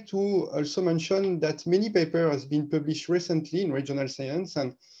just would like to also mention that many papers have been published recently in regional science,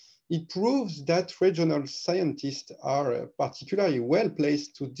 and it proves that regional scientists are particularly well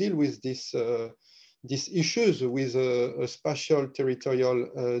placed to deal with these issues with a spatial territorial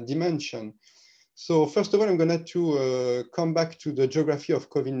dimension. So first of all, I'm going to come back to the geography of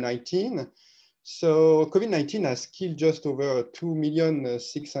COVID-19. So COVID-19 has killed just over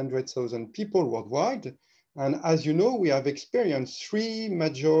 2,600,000 people worldwide. And as you know, we have experienced 3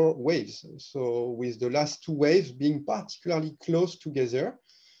 major waves. So with the last 2 waves being particularly close together,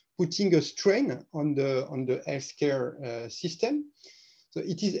 putting a strain on the healthcare system. So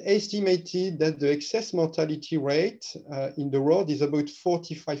it is estimated that the excess mortality rate in the world is about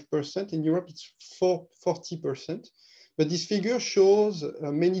 45%. In Europe, it's 40%. But this figure shows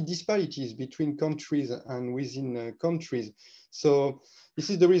many disparities between countries and within countries. So this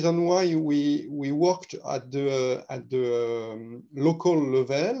is the reason why we worked at the local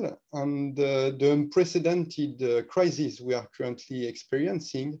level, and the unprecedented crisis we are currently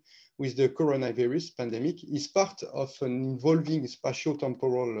experiencing with the coronavirus pandemic is part of an evolving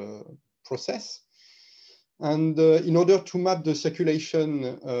spatio-temporal process. And in order to map the circulation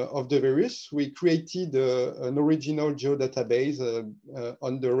of the virus, we created an original geodatabase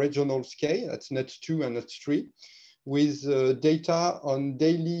on the regional scale, that's NUTS2 and NUTS3, with data on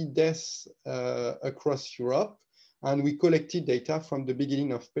daily deaths across Europe. And we collected data from the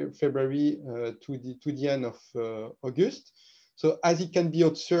beginning of February to the end of August. So as it can be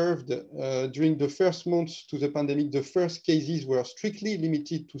observed during the first months to the pandemic, the first cases were strictly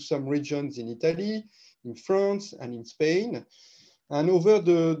limited to some regions in Italy, in France, and in Spain. And over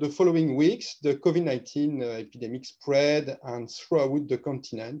the following weeks, the COVID-19 epidemic spread and throughout the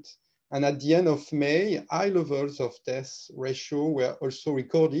continent. And at the end of May, high levels of death ratio were also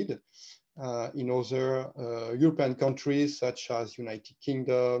recorded in other European countries, such as United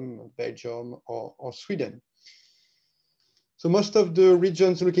Kingdom, Belgium, or Sweden. So most of the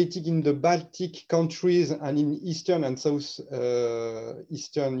regions located in the Baltic countries and in Eastern and South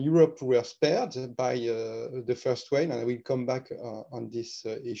Eastern Europe were spared by the first wave, and I will come back on this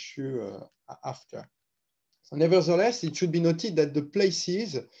issue after. So nevertheless, it should be noted that the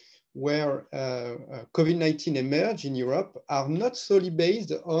places where COVID-19 emerged in Europe are not solely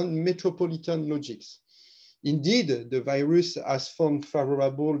based on metropolitan logics. Indeed, the virus has found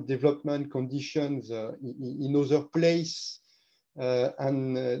favorable development conditions in other places,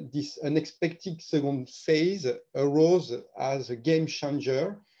 and this unexpected second phase arose as a game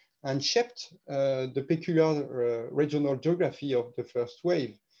changer and shaped the peculiar regional geography of the first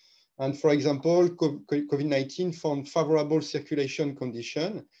wave. And for example, COVID-19 found favorable circulation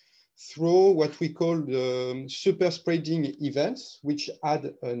conditions through what we call the super spreading events, which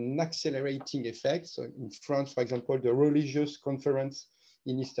had an accelerating effect. So in France, for example, the religious conference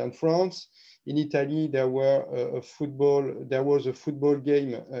in Eastern France. In Italy, there was a football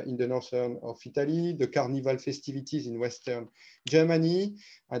game in the northern of Italy, the carnival festivities in Western Germany,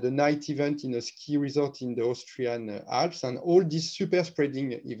 and a night event in a ski resort in the Austrian Alps. And all these super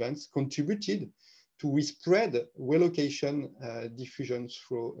spreading events contributed to spread relocation diffusion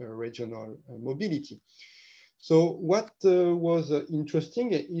through regional mobility. So what was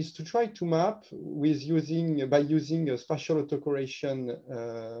interesting is to try to map by using a spatial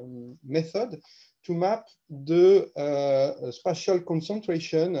autocorrelation method to map the spatial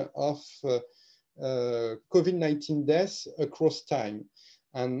concentration of COVID-19 deaths across time.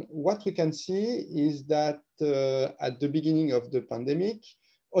 And what we can see is that at the beginning of the pandemic,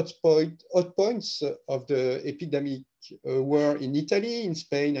 hot points of the epidemic were in Italy, in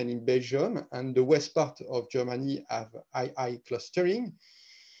Spain, and in Belgium, and the west part of Germany have high clustering.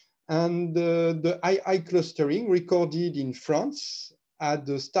 And the high clustering recorded in France at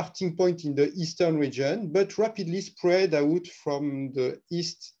the starting point in the eastern region, but rapidly spread out from the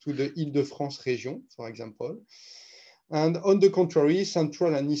east to the Île-de-France region, for example. And on the contrary,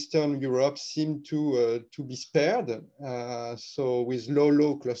 Central and Eastern Europe seem to be spared, so with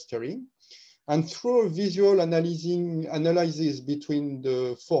low clustering. And through visual analysis between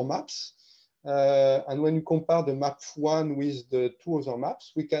the four maps, and when you compare the map 1 with the two other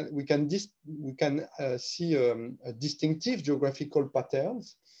maps, we can see distinctive geographical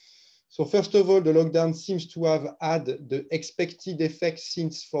patterns. So first of all, the lockdown seems to have had the expected effect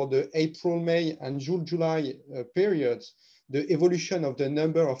since for the April, May, and June, July periods, the evolution of the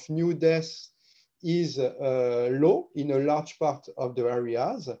number of new deaths is low in a large part of the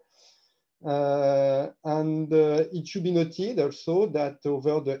areas. It should be noted also that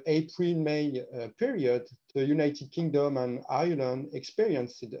over the April-May period, the United Kingdom and Ireland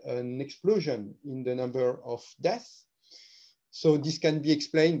experienced an explosion in the number of deaths. So this can be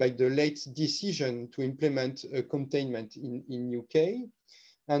explained by the late decision to implement a containment in UK.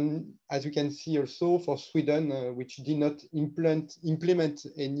 And as you can see also for Sweden, which did not implement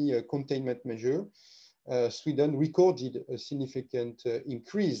any containment measure, Sweden recorded a significant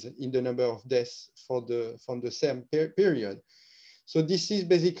increase in the number of deaths from the same period. So this is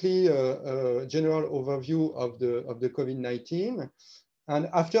basically a general overview of the COVID-19. And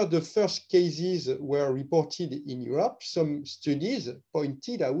after the first cases were reported in Europe, some studies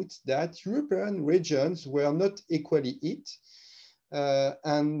pointed out that European regions were not equally hit,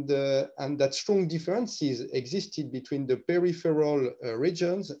 and that strong differences existed between the peripheral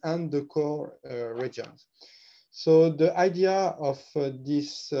regions and the core regions. So the idea of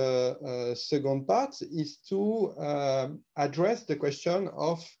this second part is to address the question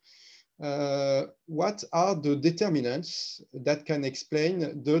of what are the determinants that can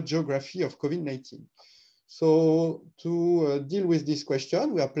explain the geography of COVID-19. So to deal with this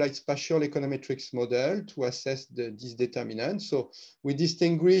question, we applied spatial econometrics model to assess these determinants. So we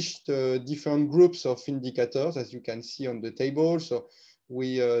distinguished different groups of indicators, as you can see on the table. So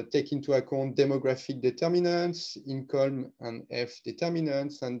we take into account demographic determinants, income and health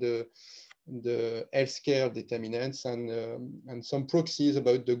determinants, and the healthcare determinants, and some proxies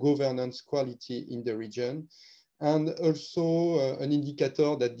about the governance quality in the region, and also an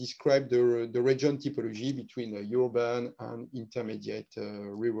indicator that described the region typology between urban and intermediate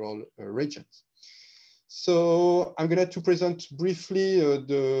rural regions. So I'm going to present briefly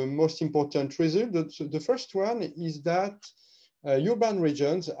the most important result. The first one is that urban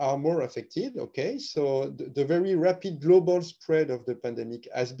regions are more affected, okay? So the very rapid global spread of the pandemic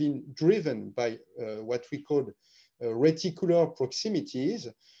has been driven by what we call reticular proximities.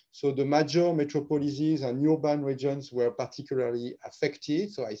 So the major metropolises and urban regions were particularly affected.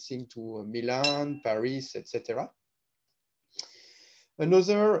 So I think to Milan, Paris, etc.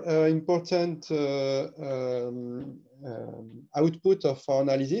 Another important output of our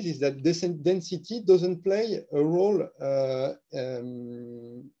analysis is that density doesn't play a role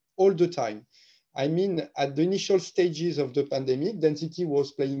all the time. I mean, at the initial stages of the pandemic, density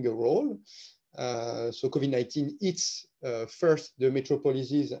was playing a role. So COVID-19 hits first the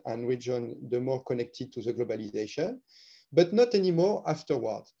metropolises and regions the more connected to the globalization, but not anymore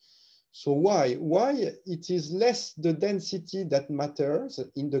afterward. So why? Why it is less the density that matters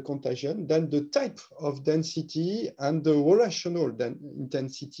in the contagion than the type of density and the relational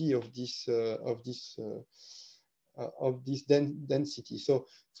intensity of this density. So,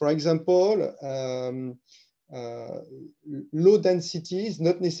 for example, low density is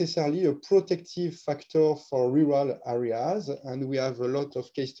not necessarily a protective factor for rural areas, and we have a lot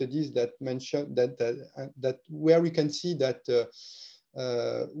of case studies that mention that where we can see that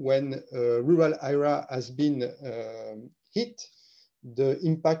when a rural area has been hit, the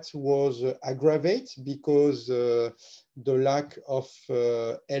impact was aggravated because the lack of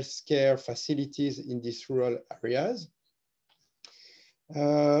healthcare facilities in these rural areas.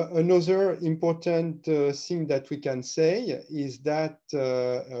 Another important thing that we can say is that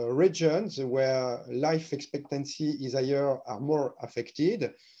regions where life expectancy is higher are more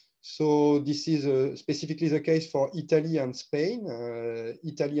affected. So this is specifically the case for Italy and Spain.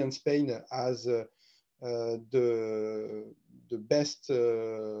 Italy and Spain has the best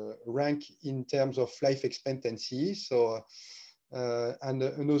rank in terms of life expectancy. So And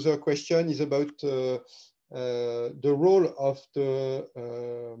another question is about the role of the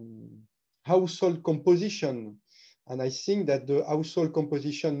household composition. And I think that the household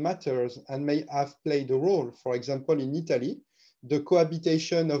composition matters and may have played a role. For example, in Italy, the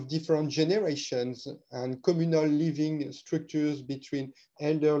cohabitation of different generations and communal living structures between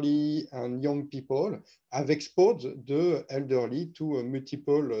elderly and young people have exposed the elderly to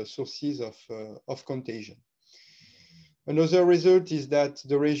multiple sources of contagion. Another result is that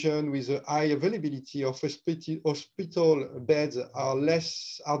the region with a high availability of hospital beds are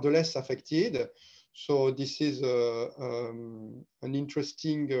the less affected. So this is an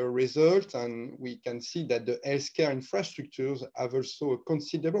interesting result, and we can see that the healthcare infrastructures have also a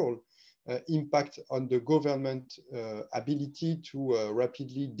considerable impact on the government ability to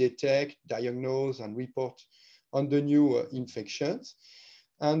rapidly detect, diagnose, and report on the new infections.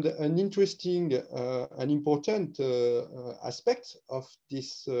 And an interesting and important aspect of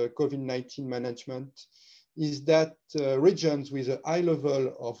this COVID-19 management is that regions with a high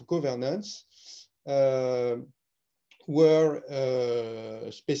level of governance were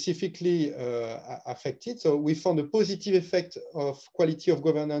specifically affected. So we found a positive effect of quality of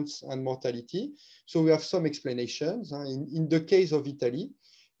governance and mortality. So we have some explanations. In the case of Italy,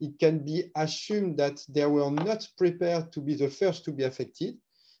 it can be assumed that they were not prepared to be the first to be affected.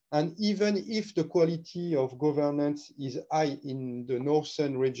 And even if the quality of governance is high in the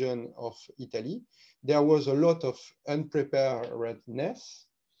northern region of Italy, there was a lot of unpreparedness.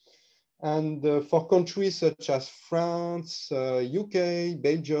 And for countries such as France, UK,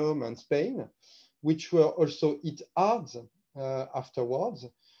 Belgium, and Spain, which were also hit hard afterwards,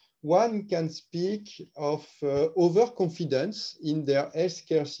 one can speak of overconfidence in their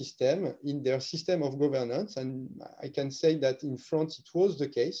healthcare system, in their system of governance. And I can say that in France, it was the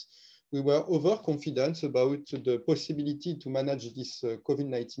case. We were overconfident about the possibility to manage this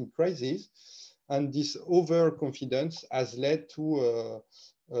COVID-19 crisis. And this overconfidence has led to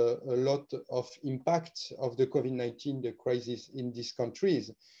a lot of impact of the COVID-19 crisis in these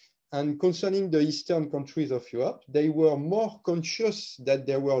countries. And concerning the Eastern countries of Europe, they were more conscious that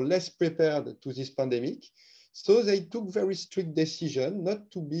they were less prepared to this pandemic. So they took very strict decisions not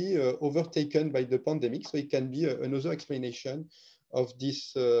to be overtaken by the pandemic. So it can be another explanation of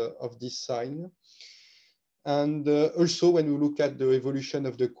this sign. And also, when we look at the evolution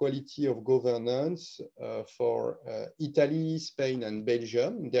of the quality of governance for Italy, Spain, and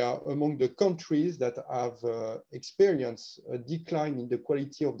Belgium, they are among the countries that have experienced a decline in the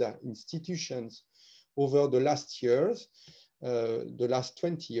quality of their institutions over the last years, the last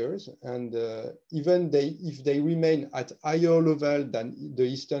 20 years. And even if they remain at higher level than the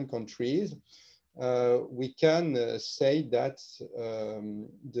Eastern countries, we can say that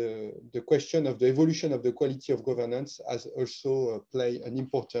the question of the evolution of the quality of governance has also played an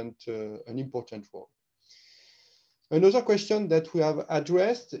important role. Another question that we have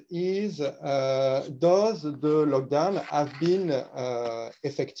addressed is, does the lockdown have been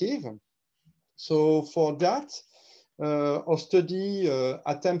effective? So for that, our study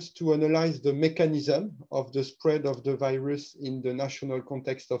attempts to analyze the mechanism of the spread of the virus in the national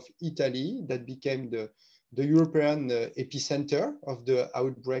context of Italy that became the European epicenter of the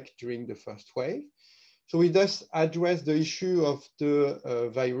outbreak during the first wave. So we thus address the issue of the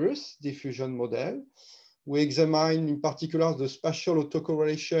virus diffusion model. We examine in particular the spatial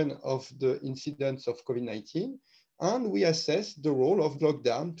autocorrelation of the incidence of COVID-19, and we assess the role of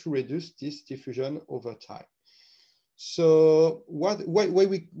lockdown to reduce this diffusion over time. So why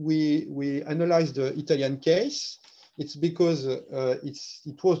we analyze the Italian case? It's because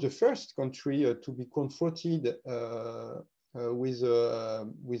it was the first country to be confronted with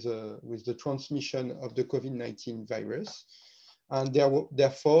the transmission of the COVID-19 virus. And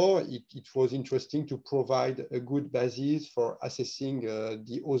therefore, it was interesting to provide a good basis for assessing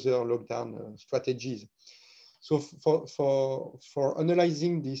the other lockdown strategies. So for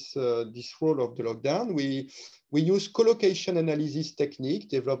analyzing this role of the lockdown, we use collocation analysis technique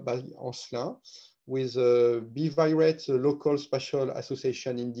developed by Ancelin with a bivirate local spatial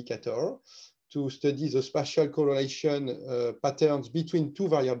association indicator to study the spatial correlation patterns between two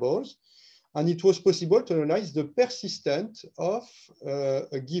variables. And it was possible to analyze the persistence of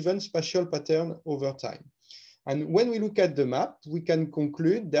a given spatial pattern over time. And when we look at the map, we can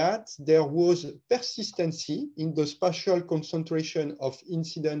conclude that there was persistency in the spatial concentration of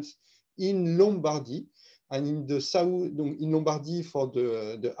incidence in Lombardy and in the south, in Lombardy for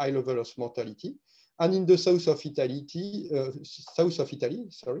the high level of mortality, and in the south of Italy,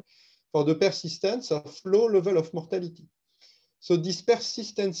 for the persistence of low level of mortality. So this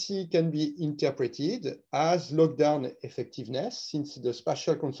persistency can be interpreted as lockdown effectiveness, since the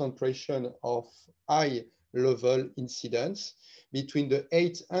spatial concentration of high-level incidents between the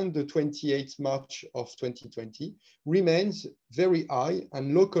 8th and the 28th March of 2020 remains very high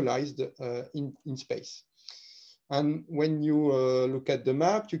and localized in space. And when you look at the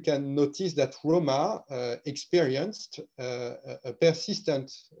map, you can notice that Roma experienced a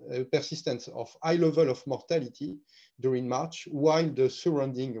persistence of high level of mortality during March, while the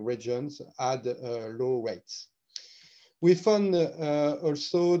surrounding regions had low rates. We found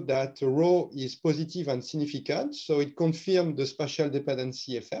also that rho is positive and significant, so it confirmed the spatial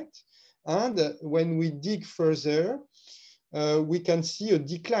dependency effect. And when we dig further, we can see a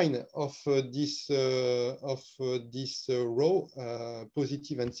decline of this rho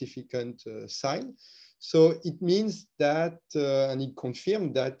positive and significant sign. So it means that, and it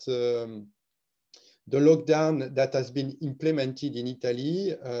confirmed that the lockdown that has been implemented in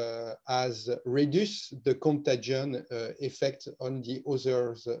Italy has reduced the contagion effect on the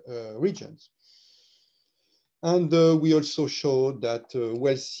other regions. And we also showed that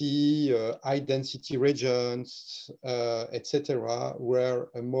wealthy, high-density regions, etc., were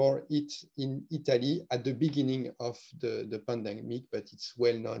more hit in Italy at the beginning of the pandemic, but it's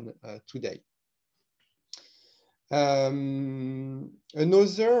well known today.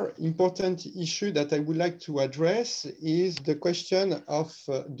 Another important issue that I would like to address is the question of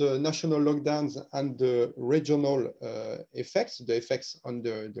the national lockdowns and the regional effects, the effects on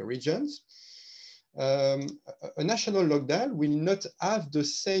the regions. A national lockdown will not have the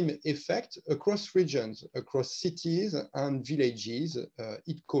same effect across regions, across cities and villages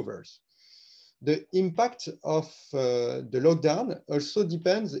it covers. The impact of the lockdown also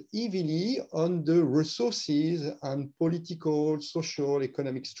depends heavily on the resources and political, social,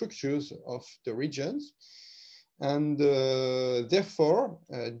 economic structures of the regions. And therefore,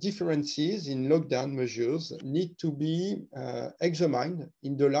 differences in lockdown measures need to be examined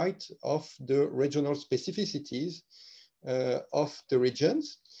in the light of the regional specificities of the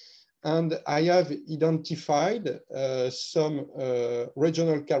regions. And I have identified some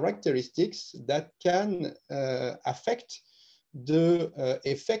regional characteristics that can affect the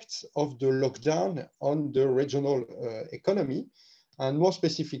effects of the lockdown on the regional economy. And more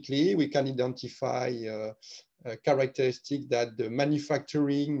specifically, we can identify characteristic that the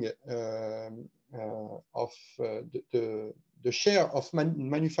manufacturing of the share of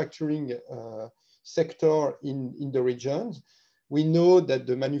manufacturing sector in the regions. We know that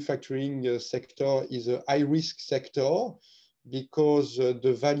the manufacturing sector is a high-risk sector because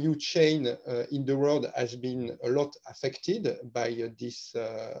the value chain in the world has been a lot affected by this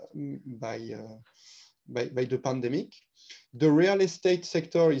by the pandemic. The real estate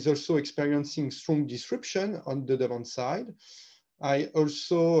sector is also experiencing strong disruption on the demand side. I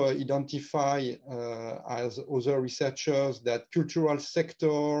also identify, as other researchers, that cultural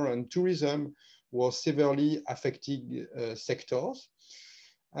sector and tourism were severely affected sectors.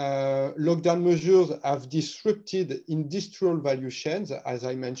 Lockdown measures have disrupted industrial value chains, as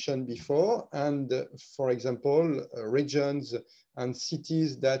I mentioned before, and for example, regions and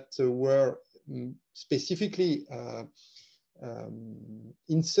cities that were specifically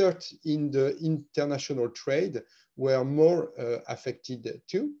insert in the international trade were more affected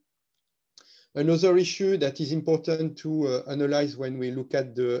too. Another issue that is important to analyze when we look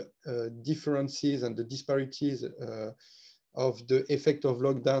at the differences and the disparities of the effect of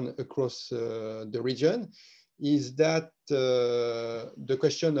lockdown across the region is that the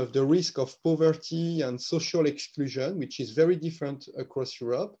question of the risk of poverty and social exclusion, which is very different across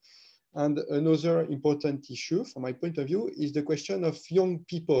Europe. And another important issue from my point of view is the question of young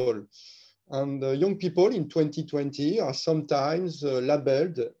people. And young people in 2020 are sometimes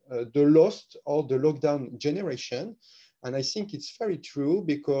labeled the lost or the lockdown generation. And I think it's very true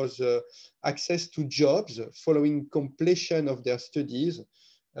because access to jobs following completion of their studies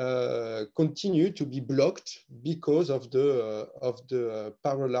continue to be blocked because of the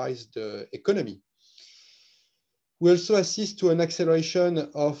paralyzed economy. We also assist to an acceleration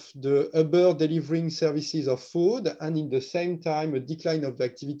of the Uber delivering services of food, and in the same time, a decline of the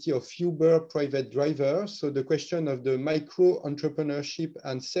activity of Uber private drivers. So the question of the micro entrepreneurship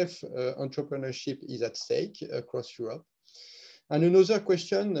and self-entrepreneurship is at stake across Europe. And another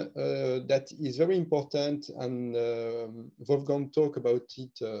question that is very important, and Wolfgang talked about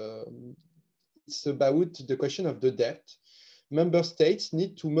it, it's about the question of the debt. Member states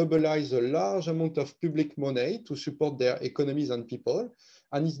need to mobilize a large amount of public money to support their economies and people.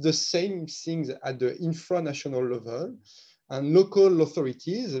 And it's the same things at the infranational level. And local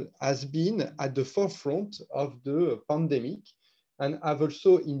authorities has been at the forefront of the pandemic and have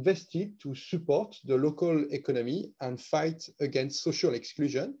also invested to support the local economy and fight against social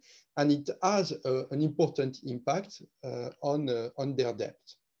exclusion. And it has an important impact on their debt.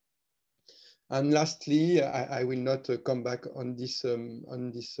 And lastly, I will not come back on this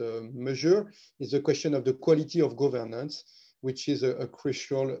measure, is the question of the quality of governance, which is a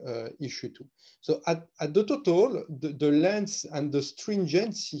crucial issue too. So at the total, the length and the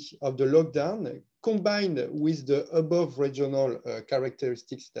stringency of the lockdown, combined with the above regional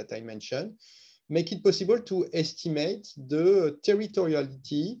characteristics that I mentioned, make it possible to estimate the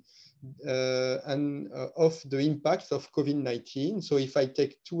territoriality of the impact of COVID-19. So if I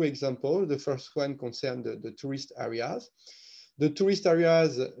take two examples, the first one concerns the tourist areas. The tourist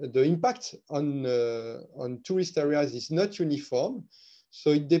areas, the impact on tourist areas is not uniform.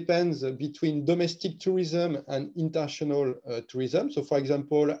 So it depends between domestic tourism and international tourism. So for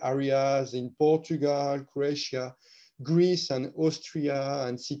example, areas in Portugal, Croatia, Greece and Austria,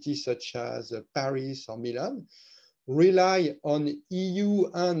 and cities such as Paris or Milan rely on EU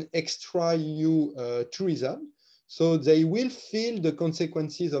and extra-EU tourism. So they will feel the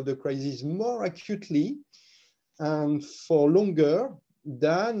consequences of the crisis more acutely and for longer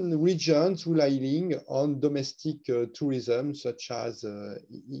than regions relying on domestic tourism, such as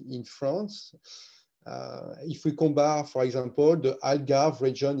in France. If we compare, for example, the Algarve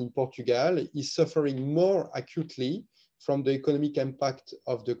region in Portugal is suffering more acutely from the economic impact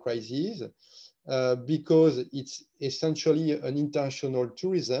of the crisis because it's essentially an international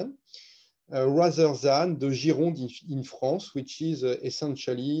tourism rather than the Gironde in France, which is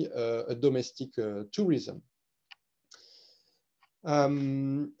essentially a domestic tourism.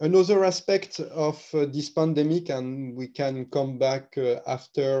 Another aspect of this pandemic, and we can come back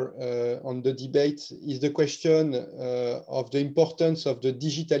after on the debate, is the question of the importance of the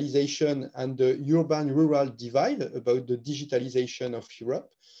digitalization and the urban-rural divide about the digitalization of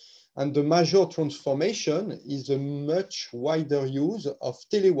Europe. And the major transformation is a much wider use of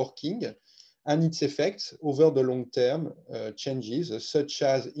teleworking and its effects over the long-term changes, such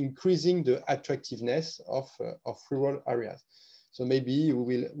as increasing the attractiveness of rural areas. So maybe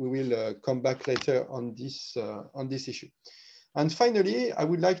we will come back later on this issue. And finally, I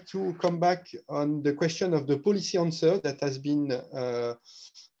would like to come back on the question of the policy answer that has been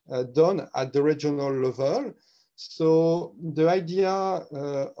done at the regional level. So the idea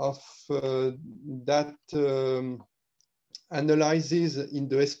of that analysis in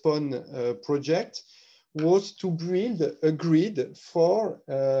the ESPON project was to build a grid for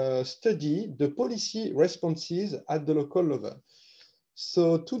study the policy responses at the local level.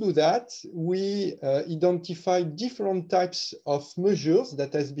 So to do that, we identified different types of measures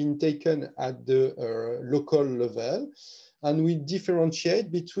that has been taken at the local level, and we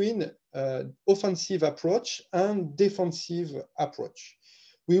differentiate between offensive approach and defensive approach.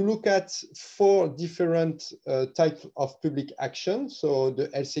 We look at 4 different types of public action. So the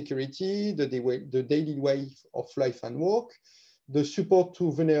health security, the daily way of life and work, the support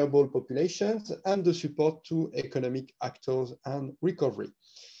to vulnerable populations, and the support to economic actors and recovery.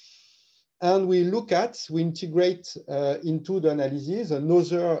 And we integrate into the analysis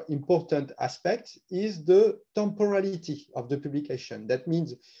another important aspect is the temporality of the publication. That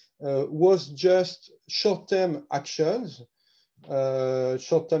means was just short-term actions,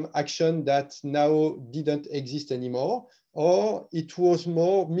 action that now didn't exist anymore, or it was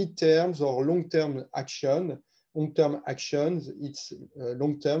more mid-terms or long-term action. Long-term actions, it's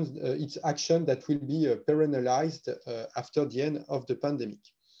it's action that will be perennialized after the end of the pandemic.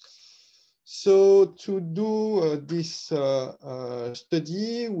 So to do this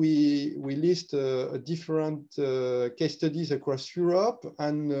study, we list different case studies across Europe,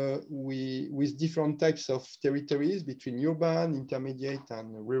 and with different types of territories between urban, intermediate,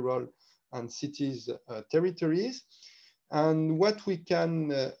 and rural and cities territories. And what we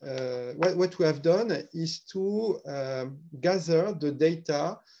have done is to gather the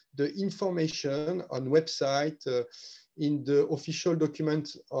data, the information on website, in the official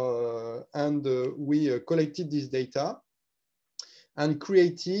document, and we collected this data and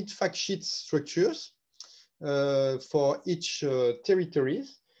created fact sheet structures for each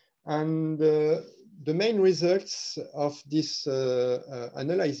territories. And the main results of this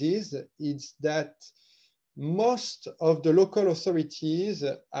analysis is that most of the local authorities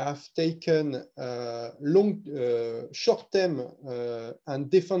have taken short-term and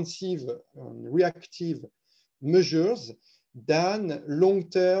defensive and reactive measures than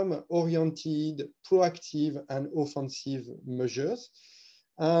long-term oriented, proactive and offensive measures.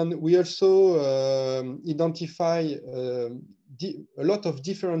 And we also identify a lot of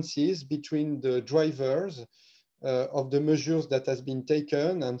differences between the drivers of the measures that has been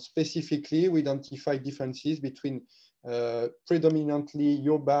taken, and specifically we identify differences between predominantly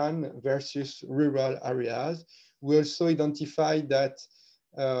urban versus rural areas. We also identify that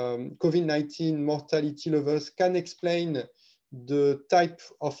COVID-19 mortality levels can explain the type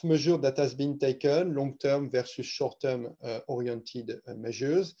of measure that has been taken, long-term versus short-term oriented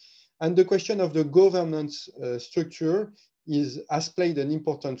measures. And the question of the governance structure has played an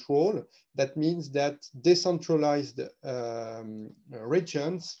important role. That means that decentralized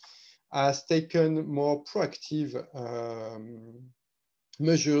regions has taken more proactive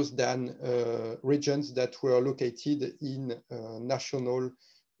measures than regions that were located in national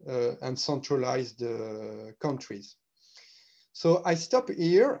and centralized countries. So I stop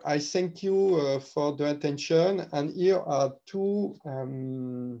here. I thank you for the attention. And here are two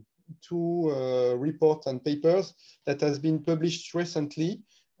reports and papers that has been published recently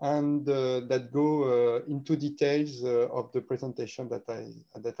and that go into details of the presentation that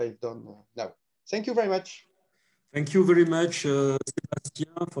I've done now. Thank you very much. Thank you very much,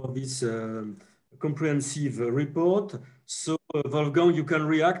 Sébastien, for this comprehensive report. So, Wolfgang, you can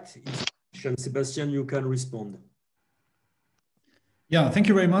react, and Sébastien, you can respond. Yeah, thank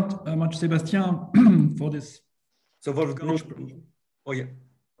you very much, Sébastien, for this. So, Wolfgang, oh yeah.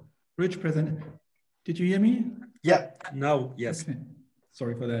 Rich present. Did you hear me? Yeah, now, yes. Okay.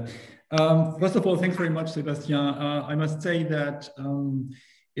 Sorry for that. First of all, thanks very much, Sébastien. I must say that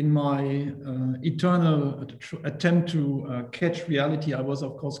in my eternal attempt to catch reality, I was,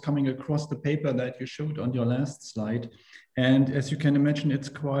 of course, coming across the paper that you showed on your last slide. And as you can imagine, it's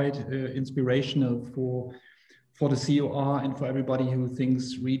quite inspirational for the COR and for everybody who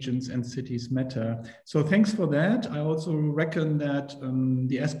thinks regions and cities matter. So thanks for that. I also reckon that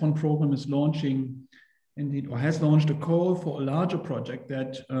the ESPON program is launching, indeed, or has launched a call for a larger project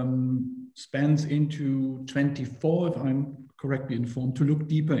that spans into 24, if I'm correctly informed, to look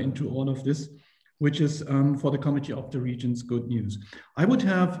deeper into all of this, which is for the Committee of the Regions good news. I would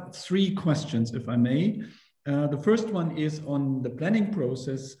have 3 questions, if I may. The first one is on the planning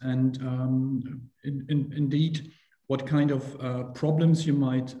process and indeed what kind of problems you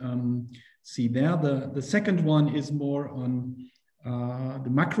might see there. The second one is more on the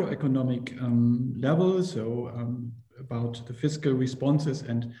macroeconomic level, so about the fiscal responses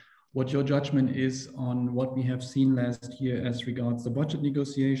and what your judgment is on what we have seen last year as regards the budget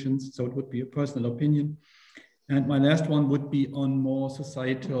negotiations. So it would be a personal opinion. And my last one would be on more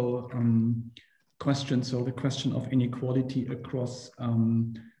societal questions, so the question of inequality across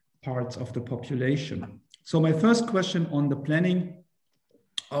parts of the population. So my first question on the planning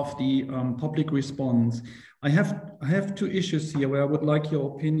of the public response, I have 2 issues here where I would like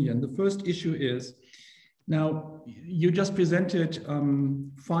your opinion. The first issue is, now you just presented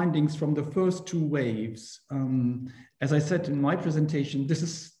findings from the first 2 waves. As I said in my presentation, this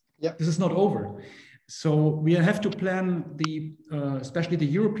is not over. So we have to plan the, especially the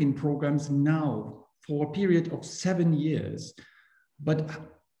European programs now for a period of 7 years, but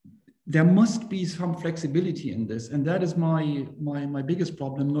there must be some flexibility in this. And that is my biggest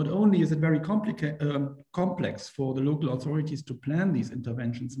problem. Not only is it very complex for the local authorities to plan these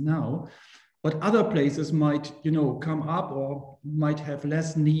interventions now, but other places might, come up or might have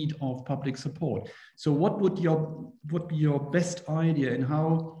less need of public support. So what would be your best idea in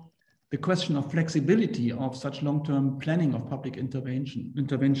how the question of flexibility of such long-term planning of public interventions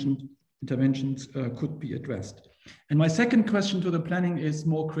could be addressed? And my second question to the planning is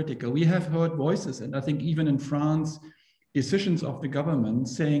more critical. We have heard voices, and I think even in France, decisions of the government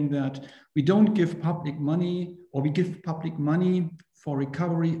saying that we don't give public money, or we give public money for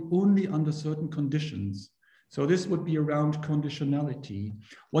recovery only under certain conditions. So this would be around conditionality.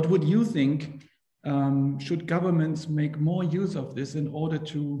 What would you think? Should governments make more use of this in order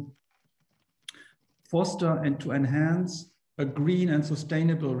to foster and to enhance a green and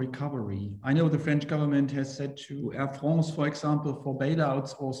sustainable recovery? I know the French government has said to Air France, for example, for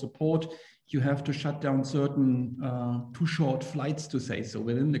bailouts or support, you have to shut down certain too short flights, to say so,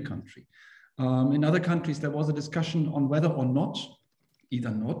 within the country. In other countries, there was a discussion on whether or not, either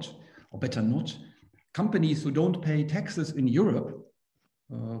not or better not, companies who don't pay taxes in Europe,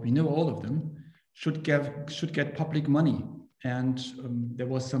 we know all of them, should get public money. And there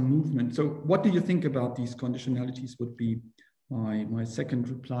was some movement. So what do you think about these conditionalities would be my second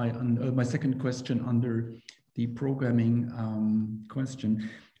reply, and my second question under the programming question.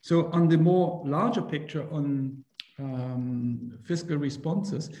 So on the more larger picture on fiscal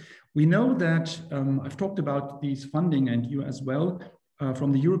responses, we know that I've talked about these funding, and you as well,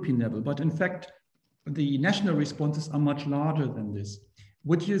 from the European level, but in fact, the national responses are much larger than this.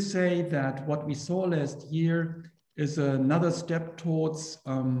 Would you say that what we saw last year is another step towards,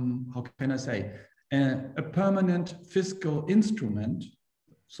 how can I say, a permanent fiscal instrument?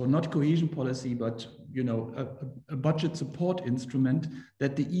 So not cohesion policy, but a budget support instrument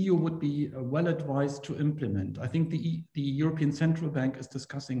that the EU would be well advised to implement. I think the European Central Bank is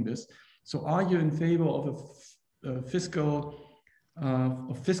discussing this. So are you in favor of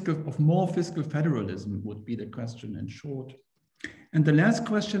more fiscal federalism would be the question in short. And the last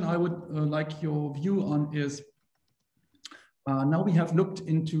question I would like your view on is, now we have looked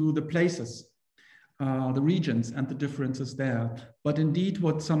into the places, the regions and the differences there. But indeed,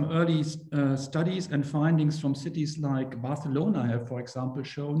 what some early studies and findings from cities like Barcelona have, for example,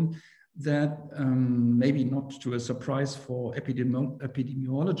 shown that maybe not to a surprise for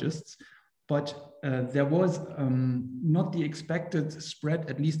epidemiologists, but there was not the expected spread,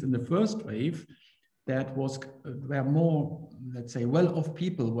 at least in the first wave, that was where more, let's say, well-off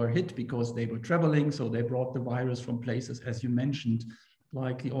people were hit because they were traveling, so they brought the virus from places, as you mentioned,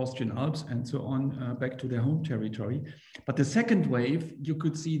 like the Austrian Alps and so on, back to their home territory. But the second wave, you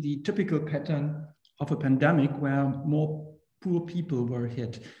could see the typical pattern of a pandemic where more poor people were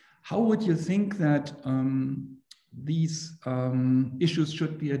hit. How would you think that these issues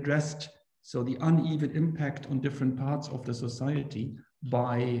should be addressed? So the uneven impact on different parts of the society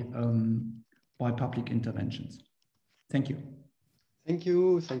by public interventions. Thank you. Thank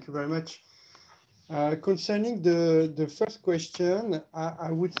you very much. Concerning the first question,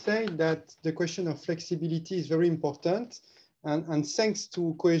 I would say that the question of flexibility is very important. And thanks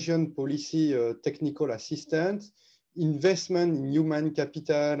to cohesion policy technical assistance, investment in human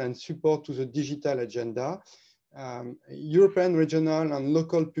capital and support to the digital agenda, European, regional and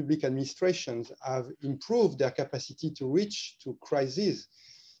local public administrations have improved their capacity to react to crises.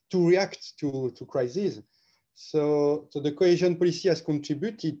 So the cohesion policy has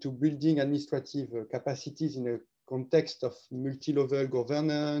contributed to building administrative capacities in a context of multi-level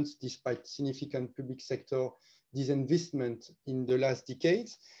governance, despite significant public sector disinvestment in the last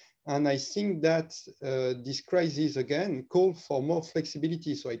decades. And I think that this crisis, again, called for more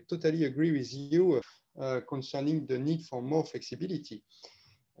flexibility. So I totally agree with you concerning the need for more flexibility.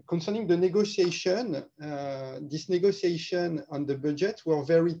 Concerning the negotiation, this negotiation on the budget were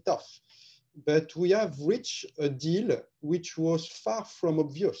very tough. But we have reached a deal which was far from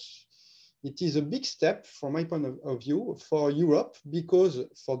obvious. It is a big step from my point of view for Europe, because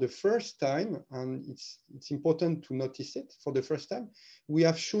for the first time, and it's important to notice it, for the first time, we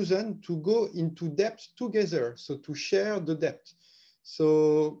have chosen to go into debt together, so to share the debt.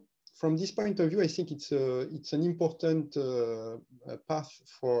 So from this point of view, I think it's an important path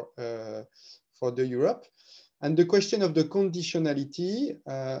for the Europe. And the question of the conditionality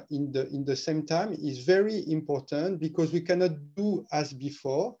in the same time is very important, because we cannot do as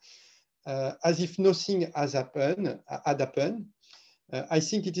before, as if nothing had happened. I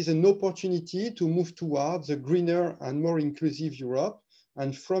think it is an opportunity to move towards a greener and more inclusive Europe.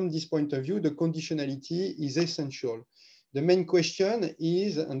 And from this point of view, the conditionality is essential. The main question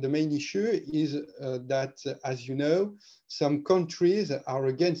is, and the main issue is that, as you know, some countries are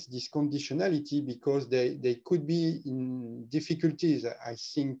against this conditionality because they could be in difficulties. I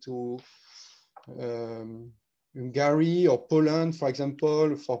think to Hungary or Poland, for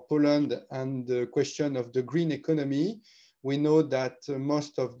example. For Poland and the question of the green economy, we know that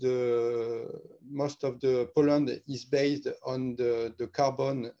most of the Poland is based on the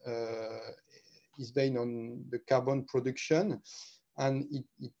carbon. Is based on the carbon production, and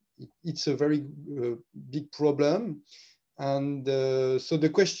it's a very big problem. And so the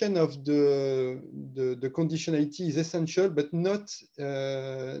question of the conditionality is essential, but not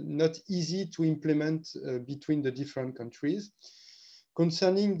easy to implement between the different countries.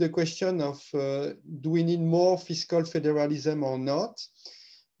 Concerning the question of do we need more fiscal federalism or not?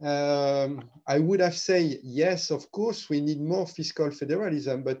 I would have said, yes, of course, we need more fiscal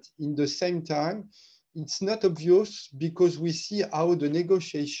federalism, but in the same time, it's not obvious, because we see how the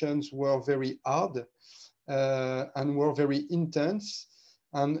negotiations were very hard and were very intense.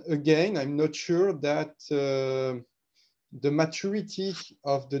 And again, I'm not sure that the maturity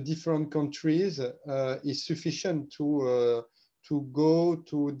of the different countries is sufficient to go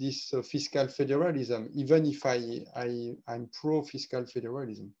to this fiscal federalism, even if I'm pro fiscal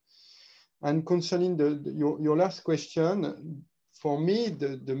federalism. And concerning your last question, for me,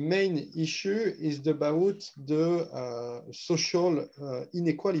 the main issue is about the social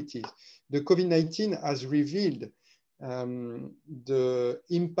inequalities. The COVID-19 has revealed the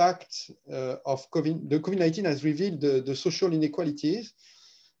impact of COVID. The COVID-19 has revealed the social inequalities.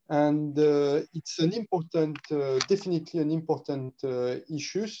 And it's an important, definitely an important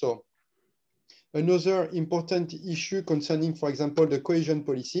issue. So another important issue concerning, for example, the cohesion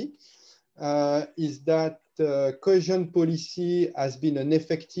policy is that cohesion policy has been an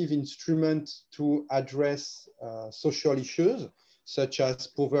effective instrument to address social issues such as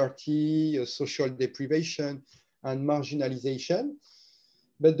poverty, social deprivation, and marginalization.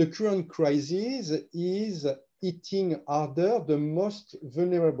 But the current crisis is hitting harder the most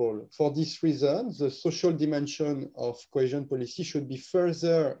vulnerable. For this reason, the social dimension of cohesion policy should be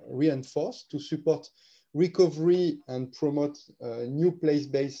further reinforced to support recovery and promote new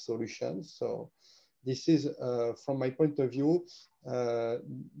place-based solutions. So this is, from my point of view,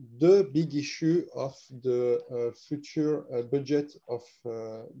 the big issue of the future budget of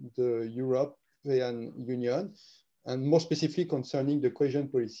the European Union, and more specifically concerning the cohesion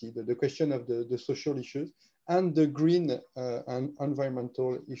policy, the question of the social issues and the green and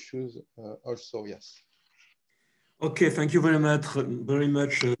environmental issues also, yes. Okay, thank you very much,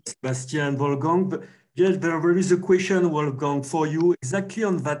 Sébastien and Wolfgang. Yes, there is a question, Wolfgang, for you exactly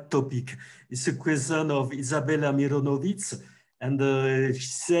on that topic. It's a question of Isabella Mironovic, and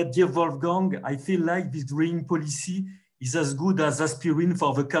she said, "Dear Wolfgang, I feel like this green policy is as good as aspirin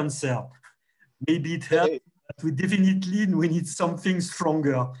for the cancer. Maybe it helps, but we definitely need something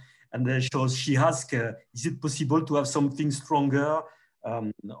stronger." And so she asked, "Is it possible to have something stronger,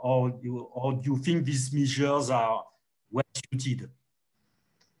 or do you think these measures are well suited?"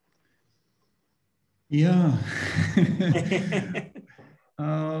 Yeah.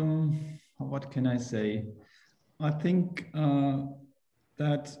 What can I say? I think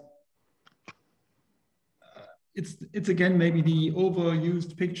that it's again maybe the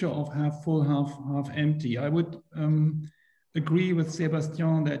overused picture of half full, half empty. I would agree with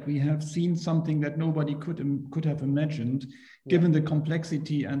Sébastien that we have seen something that nobody could have imagined, given the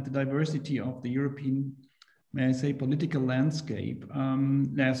complexity and the diversity of the European, may I say, political landscape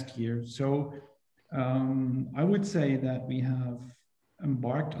last year. So I would say that we have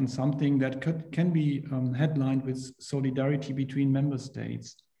embarked on something that can be headlined with solidarity between member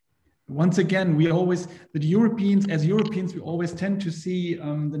states. Once again, we always tend to see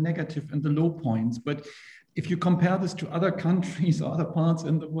the negative and the low points. But if you compare this to other countries or other parts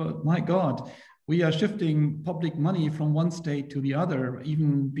in the world, my God, we are shifting public money from one state to the other,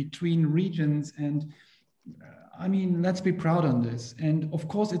 even between regions. And I mean, let's be proud on this. And of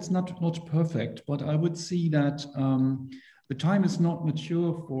course, it's not perfect, but I would see that the time is not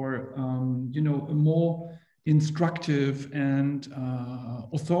mature for, a more instructive and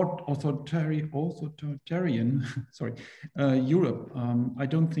authoritarian Europe. I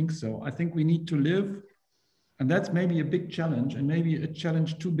don't think so. I think we need to live, and that's maybe a big challenge, and maybe a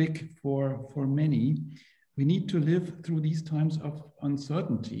challenge too big for many. We need to live through these times of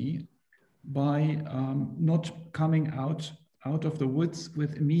uncertainty by not coming out of the woods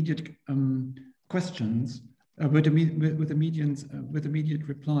with immediate questions, with immediate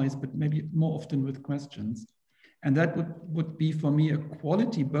replies, but maybe more often with questions. And that would be for me a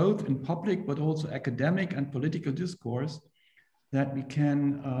quality both in public but also academic and political discourse, that we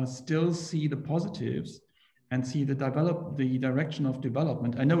can still see the positives and see the direction of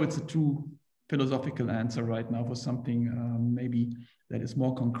development. I know it's a too philosophical answer right now for something maybe that is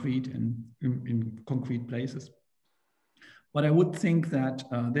more concrete in concrete places. But I would think that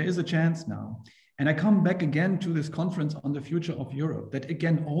there is a chance now. And I come back again to this conference on the future of Europe, that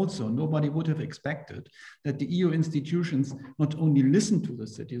again, also nobody would have expected that the EU institutions not only listen to the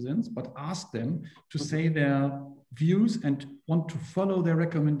citizens, but ask them to say their views and want to follow their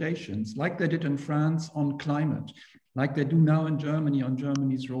recommendations, like they did in France on climate, like they do now in Germany on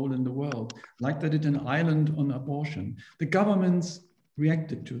Germany's role in the world, like they did in Ireland on abortion. The governments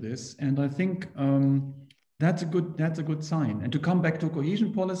reacted to this, and I think that's a good sign. And to come back to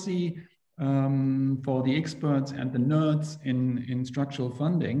cohesion policy, for the experts and the nerds in structural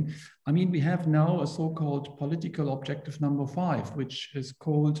funding, I mean, we have now a so-called political objective number 5, which is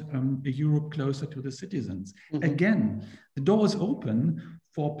called a Europe closer to the citizens. Mm-hmm. Again, the door is open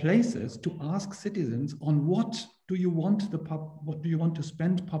for places to ask citizens on what do you want to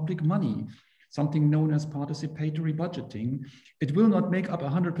spend public money, something known as participatory budgeting. It will not make up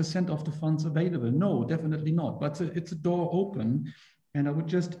 100% of the funds available. No, definitely not. But it's a door open. And I would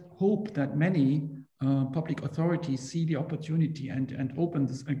just hope that many public authorities see the opportunity and open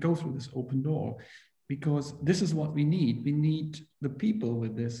this and go through this open door, because this is what we need. We need the people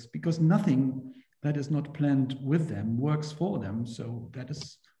with this, because nothing that is not planned with them works for them. So that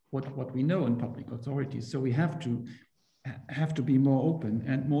is what we know in public authorities. So we have to be more open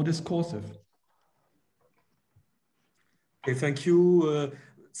and more discursive. Okay, thank you.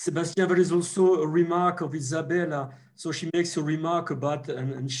 Sebastian, there is also a remark of Isabella. So she makes a remark about,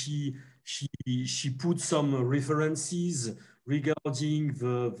 and she put some references regarding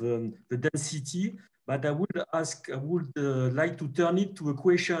the density. But I would like to turn it to a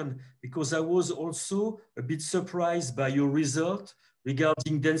question, because I was also a bit surprised by your result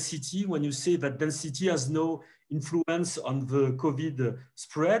regarding density, when you say that density has no influence on the COVID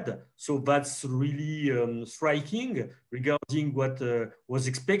spread. So that's really striking regarding what was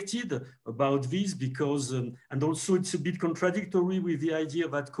expected about this, because, and also it's a bit contradictory with the idea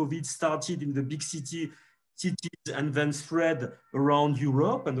that COVID started in the big cities and then spread around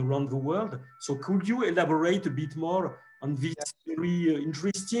Europe and around the world. So could you elaborate a bit more on this very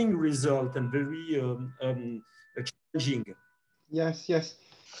interesting result and very challenging? Yes, yes.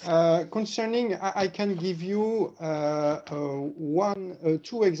 Concerning, I can give you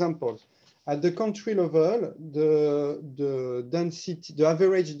two examples. At the country level, the density, the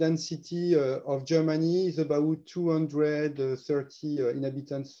average density of Germany is about 230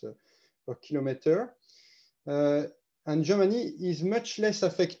 inhabitants per kilometer. And Germany is much less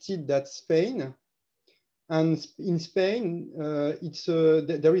affected than Spain. And in Spain,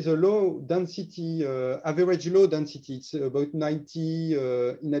 there is a low density, average low density. It's about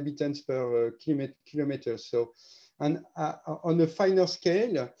 90 inhabitants per kilometer. So, and on a finer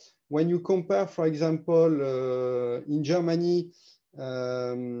scale, when you compare, for example, in Germany,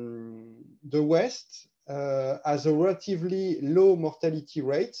 the West has a relatively low mortality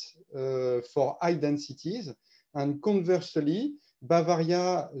rate for high densities, and conversely,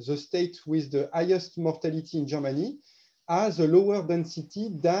 Bavaria, the state with the highest mortality in Germany, has a lower density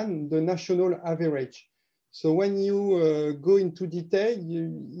than the national average. So when you go into detail,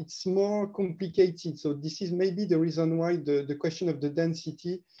 it's more complicated. So this is maybe the reason why the question of the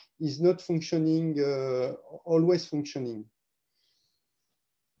density is not functioning, always functioning.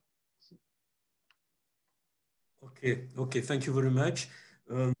 Okay, thank you very much.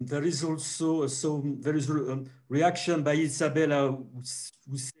 There is also there is a reaction by Isabella,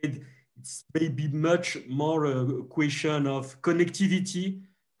 who said it's maybe much more a question of connectivity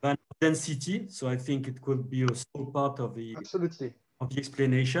than density. So I think it could be a small part of the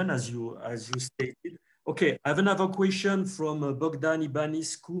explanation, as you stated. Okay, I have another question from Bogdan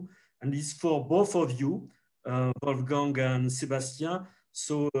Ibanescu, and it's for both of you, Wolfgang and Sébastien.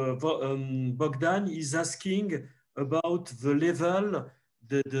 So Bogdan is asking about the level,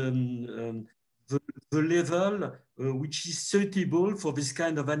 the level which is suitable for this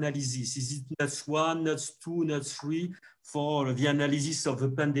kind of analysis. Is it NUTS 1, NUTS 2, NUTS 3 for the analysis of the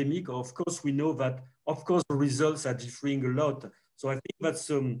pandemic? Of course, we know that, of course, the results are differing a lot. So I think that's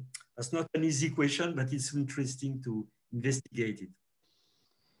not an easy question, but it's interesting to investigate it.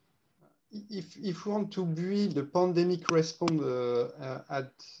 If we want to build the pandemic response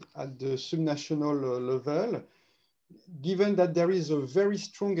at the subnational level, given that there is a very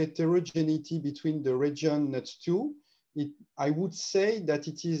strong heterogeneity between the region NUTS 2, I would say that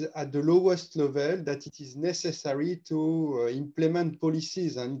it is at the lowest level that it is necessary to implement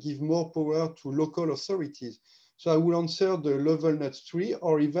policies and give more power to local authorities. So I will answer the level NUTS 3,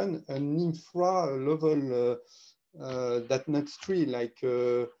 or even an infra level that NUTS 3, like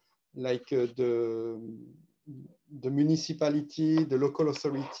the municipality, the local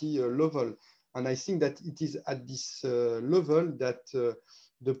authority level. And I think that it is at this level that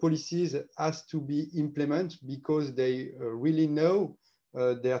the policies has to be implemented, because they really know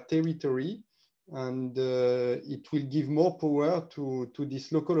their territory, and it will give more power to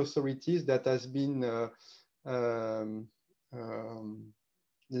these local authorities that has been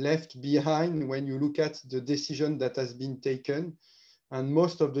left behind when you look at the decision that has been taken. And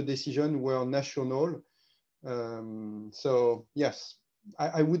most of the decisions were national. So yes,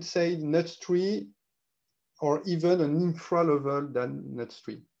 I would say NUTS 3, or even an infra level than NUTS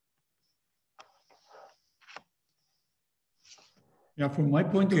 3. Yeah, from my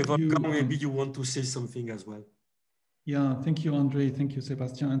point of view, maybe you want to say something as well. Yeah, thank you, Andre. Thank you,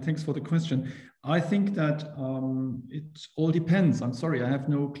 Sébastien, and thanks for the question. I think that it all depends. I'm sorry, I have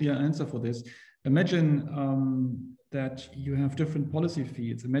no clear answer for this. Imagine that you have different policy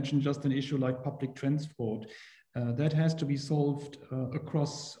fields. Imagine just an issue like public transport. That has to be solved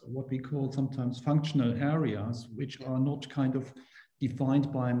across what we call sometimes functional areas, which are not kind of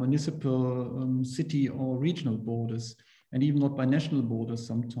defined by municipal, city or regional borders, and even not by national borders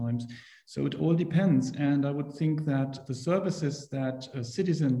sometimes. So it all depends. And I would think that the services that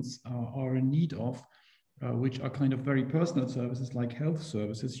citizens are in need of, which are kind of very personal services like health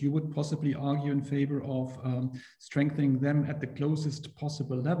services, you would possibly argue in favor of strengthening them at the closest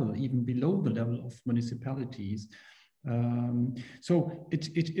possible level, even below the level of municipalities. So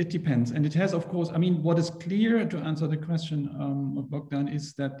it depends. And it has, of course, I mean, what is clear to answer the question of Bogdan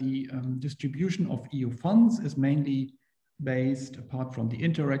is that the distribution of EU funds is mainly based, apart from the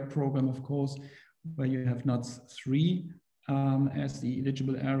Interact program, of course, where you have NUTS 3 as the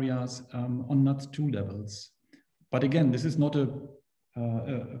eligible areas on NUTS 2 levels. But again, this is not a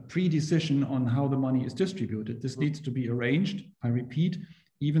pre-decision on how the money is distributed. This needs to be arranged, I repeat,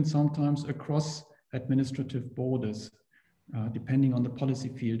 even sometimes across administrative borders, depending on the policy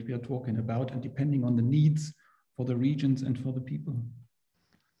field we are talking about and depending on the needs for the regions and for the people.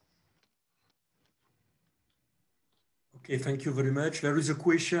 Okay, thank you very much. There is a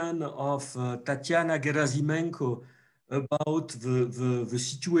question of Tatiana Gerasimenko about the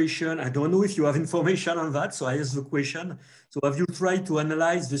situation. I don't know if you have information on that, so I ask the question. So have you tried to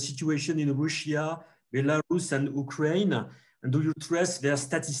analyze the situation in Russia, Belarus, and Ukraine? And do you trust their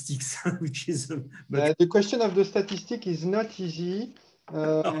statistics, which is the question of the statistic is not easy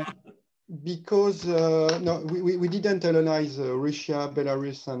because no, we didn't analyze Russia,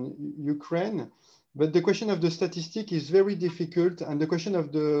 Belarus, and Ukraine. But the question of the statistic is very difficult, and the question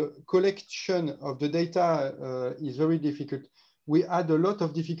of the collection of the data is very difficult. We had a lot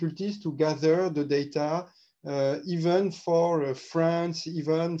of difficulties to gather the data, even for France,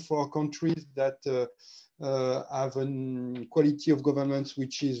 even for countries that have a quality of governance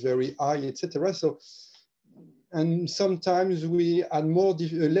which is very high, etc. So, and sometimes we had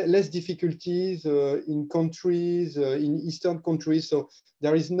less difficulties in countries, in Eastern countries. So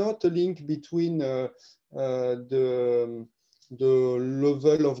there is not a link between the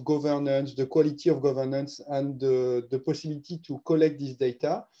level of governance, the quality of governance, and the possibility to collect this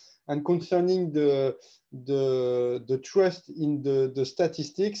data. And concerning the trust in the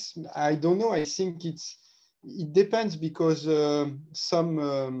statistics, I don't know. I think it depends because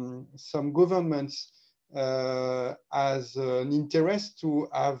some governments has an interest to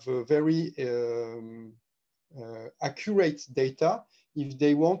have very accurate data if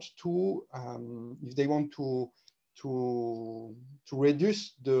they want to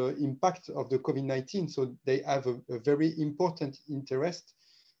reduce the impact of the COVID-19. So they have a very important interest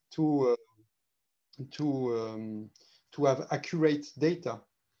to have accurate data.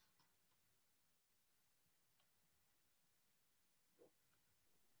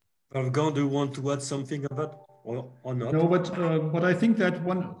 Wolfgang, do you want to add something about or not? No, but I think that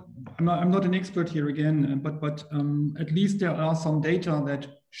I'm not an expert here again, but at least there are some data that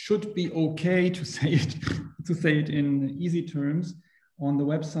should be okay to say it in easy terms on the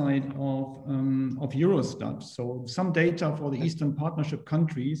website of Eurostat. So some data for the Eastern Partnership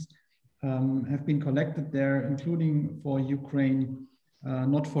countries have been collected there, including for Ukraine,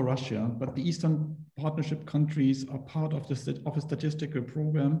 not for Russia, but the Eastern Partnership countries are part of a statistical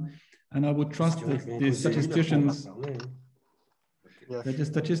program, and I would trust that the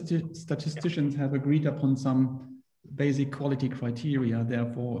statisticians have agreed upon some basic quality criteria,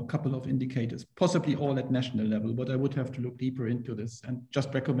 therefore a couple of indicators, possibly all at national level, but I would have to look deeper into this and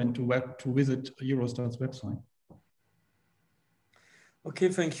just recommend to visit Eurostat's website. Okay,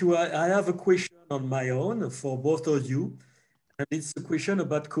 thank you. I have a question on my own for both of you. And it's a question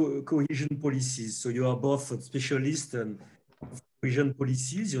about cohesion policies. So you are both specialists in cohesion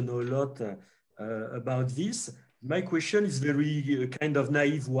policies. You know a lot about this. My question is very kind of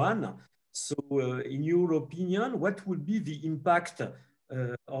naive one. So in your opinion, what would be the impact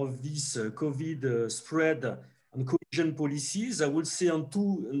of this COVID spread on cohesion policies? I would say on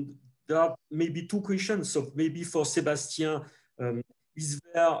there are maybe two questions. So maybe for Sébastien, is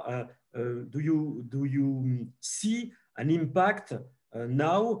there, do you see an impact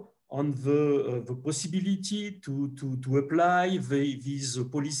now on the possibility to apply these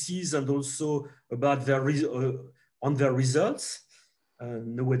policies and also about on their results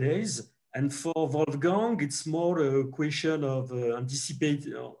nowadays? And for Wolfgang, it's more a question of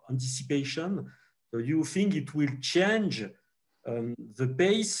anticipation. So you think it will change the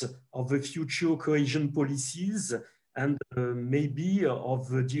pace of the future cohesion policies and maybe of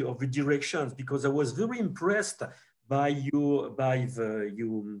the directions? Because I was very impressed by your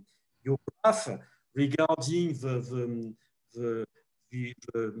graph regarding the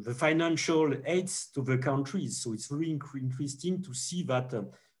financial aids to the countries. So it's very interesting to see that,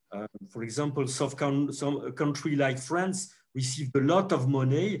 for example, some country like France received a lot of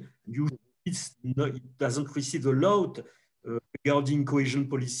money. Usually it doesn't receive a lot regarding cohesion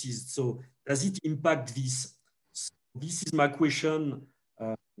policies. So does it impact this? So this is my question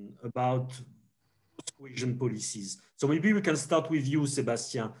about cohesion policies. So maybe we can start with you,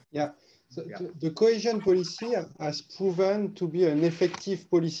 Sébastien. Yeah. So the cohesion policy has proven to be an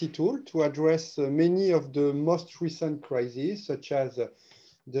effective policy tool to address many of the most recent crises, such as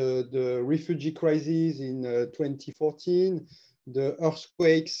the refugee crisis in 2014, the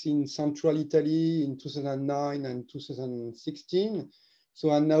earthquakes in central Italy in 2009 and 2016,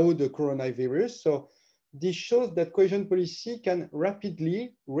 so and now the coronavirus. So this shows that cohesion policy can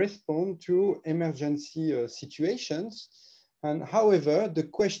rapidly respond to emergency situations. And however, the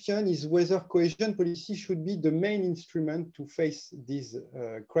question is whether cohesion policy should be the main instrument to face these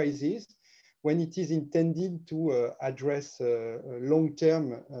crises when it is intended to address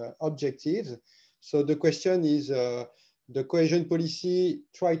long-term objectives. So the question is, the cohesion policy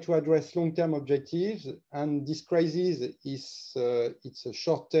try to address long-term objectives, and this crisis is it's a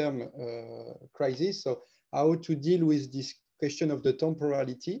short-term crisis. So how to deal with this question of the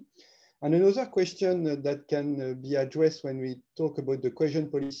temporality? And another question that can be addressed when we talk about the cohesion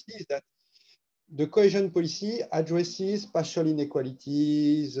policy is that the cohesion policy addresses spatial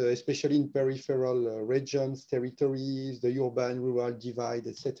inequalities, especially in peripheral regions, territories, the urban-rural divide,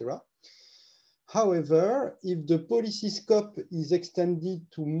 etc. However, if the policy scope is extended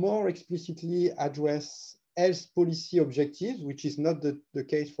to more explicitly address health policy objectives, which is not the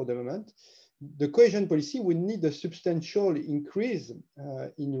case for the moment, the cohesion policy will need a substantial increase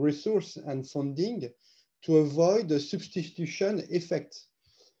in resource and funding to avoid the substitution effect,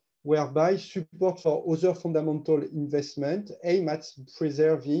 whereby support for other fundamental investment aim at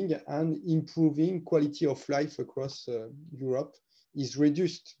preserving and improving quality of life across Europe is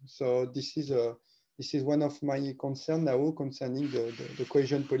reduced. So this is one of my concerns now concerning the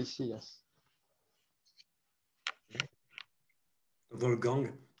cohesion policy. Yes.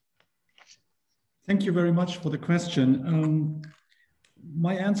 Wolfgang. Thank you very much for the question.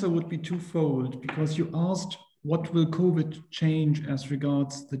 My answer would be twofold, because you asked what will COVID change as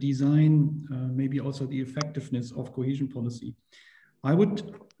regards the design, maybe also the effectiveness of cohesion policy. I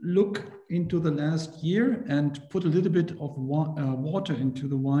would look into the last year and put a little bit of water into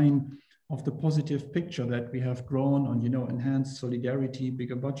the wine of the positive picture that we have drawn on, enhanced solidarity,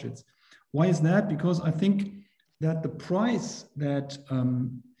 bigger budgets. Why is that? Because I think that the price that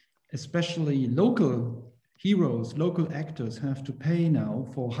especially local heroes, local actors have to pay now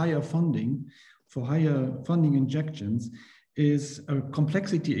for higher funding injections is a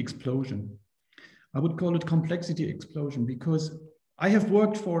complexity explosion. I would call it complexity explosion because I have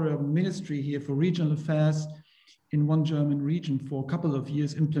worked for a ministry here for regional affairs in one German region for a couple of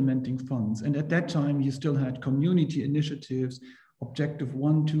years implementing funds. And at that time, you still had community initiatives, objective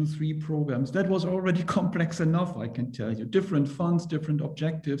 1, 2, 3 programs. That was already complex enough, I can tell you. Different funds, different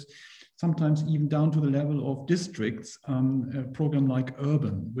objectives, sometimes even down to the level of districts, a program like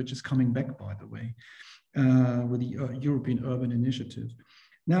Urban, which is coming back, by the way, with the European Urban Initiative.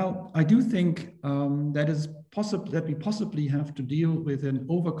 Now, I do think that we possibly have to deal with an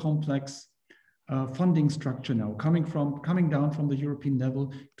over-complex funding structure now, coming down from the European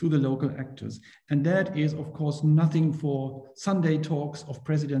level to the local actors. And that is, of course, nothing for Sunday talks of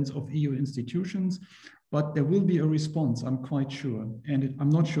presidents of EU institutions, but there will be a response, I'm quite sure. And I'm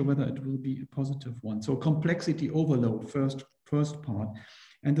not sure whether it will be a positive one. So complexity overload, first part.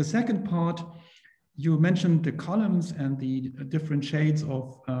 And the second part, you mentioned the columns and the different shades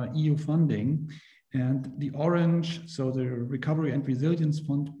of EU funding, and the orange, so the Recovery and Resilience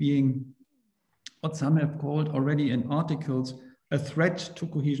Fund being what some have called already in articles a threat to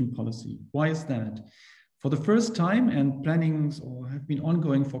cohesion policy. Why is that? For the first time, and plannings have been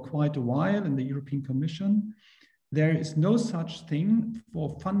ongoing for quite a while in the European Commission, there is no such thing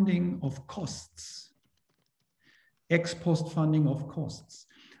for funding of costs, ex post funding of costs.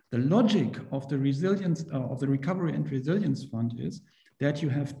 The logic of the resilience of the Recovery and Resilience Fund is that you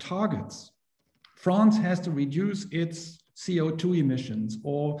have targets. France has to reduce its CO2 emissions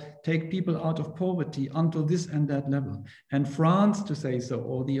or take people out of poverty until this and that level. And France, to say so,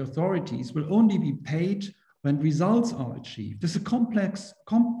 or the authorities will only be paid when results are achieved. This is a complex,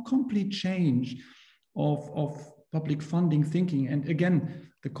 complete change of public funding thinking. And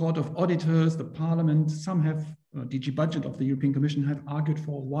again, the Court of Auditors, the Parliament, some have, DG Budget of the European Commission have argued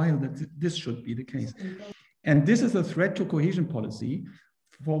for a while that this should be the case. And this is a threat to cohesion policy,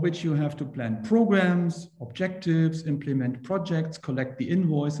 for which you have to plan programs, objectives, implement projects, collect the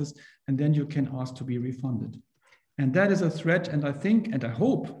invoices, and then you can ask to be refunded. And that is a threat, and I think, and I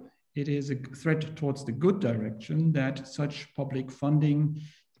hope, it is a threat towards the good direction that such public funding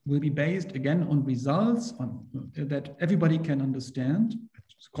will be based, again, on results that everybody can understand.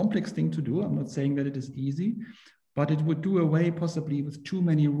 It's a complex thing to do. I'm not saying that it is easy, but it would do away possibly with too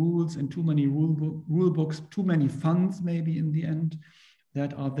many rules and too many rule books, too many funds maybe in the end.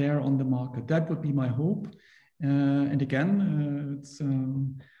 that are there on the market. That would be my hope. And again,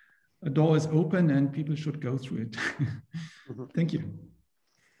 a door is open and people should go through it. Thank you.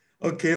 Okay.